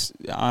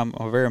I'm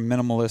a very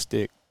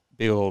minimalistic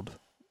built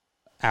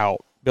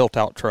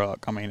out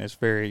truck. I mean, it's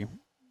very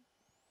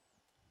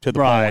to the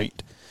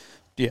point.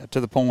 Yeah,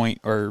 to the point,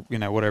 or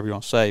whatever you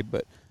want to say.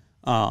 But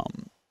I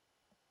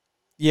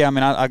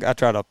mean, I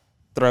try to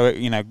throw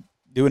it,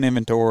 do an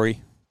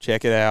inventory,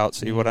 check it out,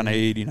 see what I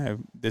need.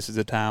 This is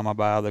the time I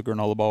buy the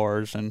granola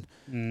bars, and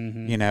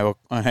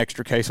an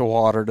extra case of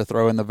water to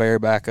throw in the very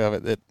back of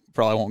it that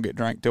probably won't get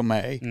drank till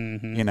May.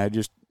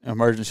 Just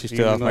emergency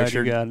stuff. Make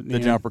sure the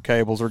jumper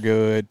cables are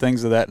good,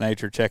 things of that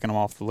nature. Checking them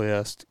off the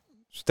list,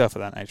 stuff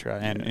of that nature,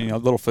 and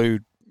little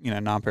food.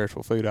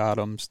 Non-perishable food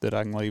items that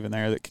I can leave in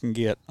there that can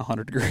get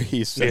 100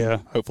 degrees. So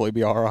hopefully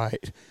be all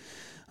right.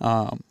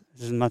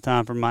 This is my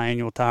time for my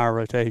annual tire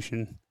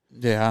rotation.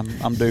 Yeah,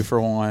 I'm due for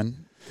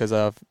one, because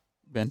I've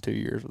been 2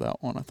 years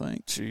without one, I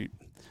think. Shoot.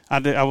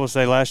 I will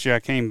say last year I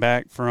came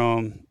back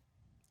from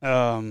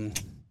I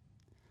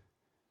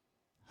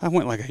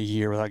went like a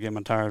year without getting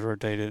my tires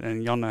rotated,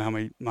 and y'all know how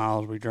many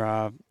miles we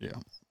drive. Yeah.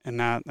 And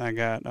I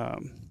got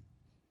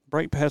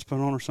brake pads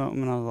put on or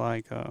something, and I was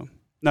like,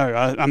 no,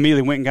 I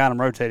immediately went and got them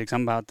rotated,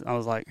 because I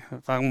was like,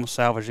 if I'm going to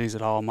salvage these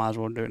at all, I might as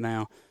well do it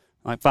now.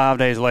 Like 5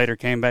 days later,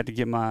 came back to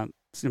get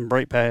some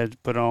brake pads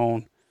put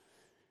on,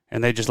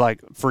 and they just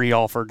like free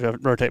offered to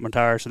rotate my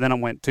tires. So then I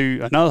went to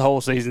another whole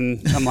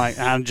season. I'm like,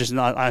 as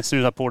soon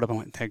as I pulled up, I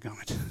went,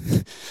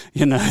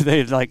 dadgummit.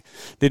 They like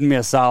did me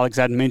a solid, because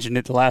I'd mentioned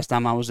it the last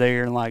time I was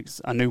there, and like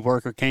a new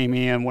worker came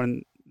in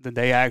when the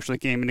day I actually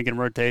came in to get them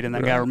rotated, and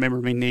that guy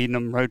remembered me needing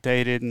them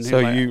rotated. And so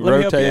you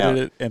rotated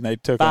it, and they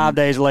took 5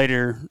 days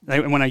later.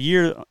 They went a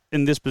year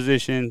in this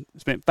position,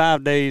 spent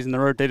 5 days in the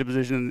rotated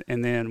position,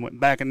 and then went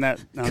back in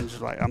that. And I'm just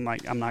like, I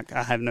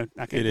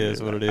can't. It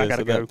is what it is. I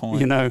gotta at go. That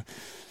point.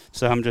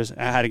 So I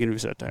had to get a new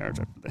set of tires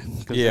after that,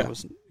 because that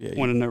was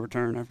one of no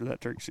return after that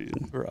turkey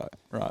season.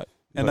 Right.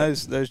 And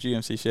those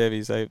GMC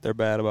Chevys, they're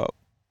bad about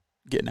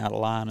getting out of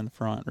line in the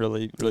front,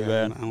 really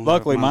bad.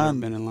 Luckily, mine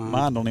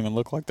don't even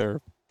look like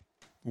they're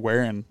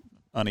wearing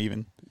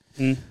uneven.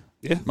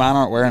 Yeah, mine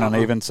aren't wearing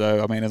uneven,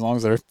 so I mean, as long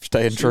as they're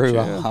staying true,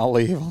 I'll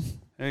leave them.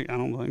 Hey, I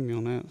don't blame you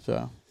on that.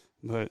 So,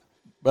 but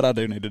I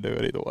do need to do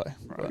it either way.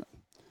 Right. But,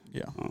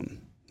 yeah.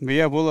 But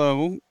yeah,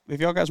 we'll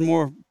if y'all got some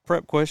more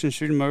prep questions,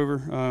 shoot them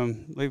over.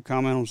 Leave a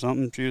comment on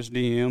something, shoot us a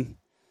DM,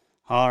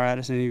 holler at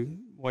us any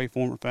way,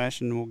 form, or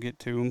fashion, and we'll get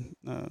to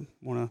them.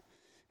 Want to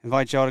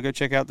invite y'all to go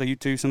check out the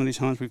YouTube. Some of these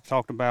hunts we've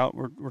talked about,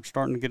 we're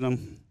starting to get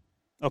them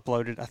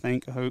uploaded.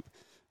 I hope,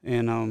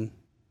 and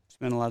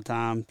spend a lot of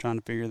time trying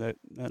to figure that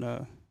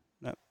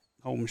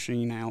whole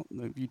machine out,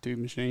 the YouTube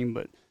machine.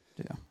 But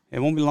yeah, it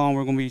won't be long.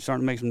 We're going to be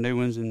starting to make some new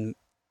ones, and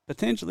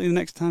potentially the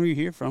next time you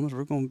hear from us,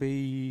 we're going to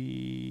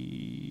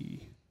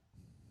be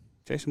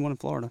chasing one in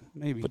Florida,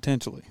 maybe.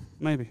 Potentially.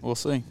 Maybe. We'll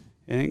see.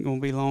 It ain't going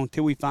to be long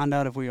till we find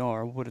out if we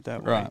are. We'll put it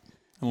that way. Right.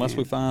 Unless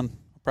we find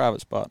a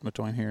private spot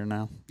between here and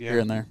now. Yeah. Here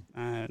and there.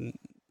 I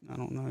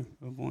don't know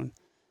of one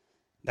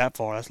that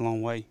far. That's a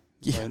long way.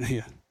 Yeah. But,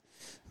 yeah.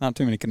 Not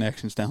too many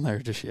connections down there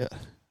just yet.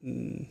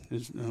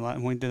 Like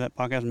when we did that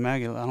podcast with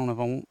Maggie, I don't know if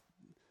I want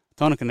a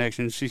ton of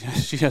connections. She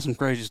has some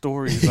crazy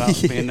stories about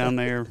being down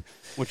there,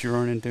 what you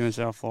run into in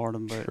South Florida.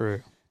 But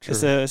True.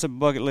 It's a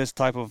bucket list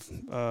type of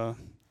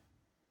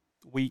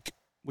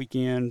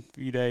weekend,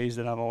 few days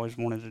that I've always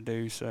wanted to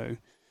do. So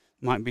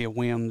might be a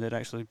whim that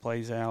actually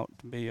plays out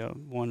to be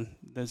one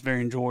that's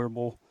very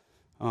enjoyable.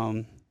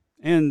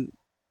 And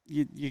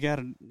you got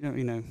to,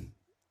 you know,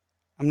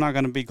 I'm not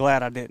going to be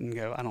glad I didn't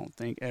go, I don't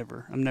think,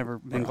 ever. I've never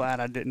been glad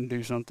I didn't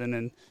do something.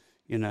 And,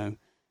 you know,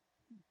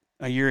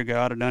 a year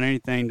ago I'd have done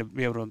anything to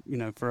be able to, you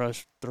know, for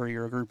us three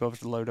or a group of us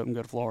to load up and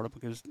go to Florida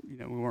because, you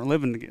know, we weren't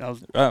living together. I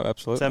was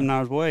absolutely 7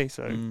 hours away.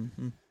 So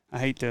I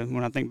hate to,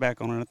 when I think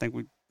back on it, I think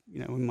we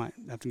might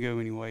have to go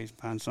anyways,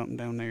 find something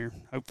down there,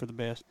 hope for the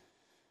best.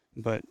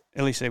 But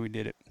at least say we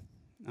did it.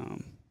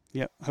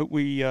 Hope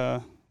we,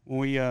 when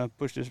we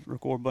push this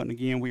record button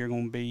again, we are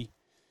going to be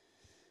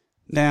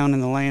down in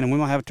the land, and we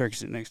might have a turkey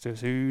sitting next to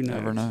us. Who knows?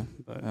 Never know.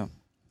 But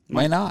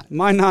Might not.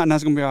 Might not, and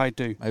that's going to be all right,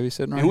 too. Maybe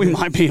sitting right and we here.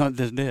 might be on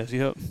this desk,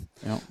 yep.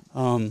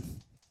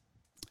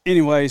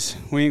 Anyways,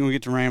 we ain't going to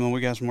get to rambling.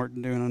 We got some work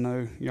to do, and I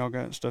know y'all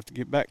got stuff to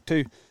get back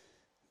to.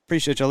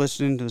 Appreciate y'all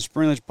listening to the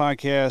Spring Ledge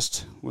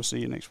Podcast. We'll see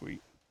you next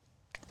week.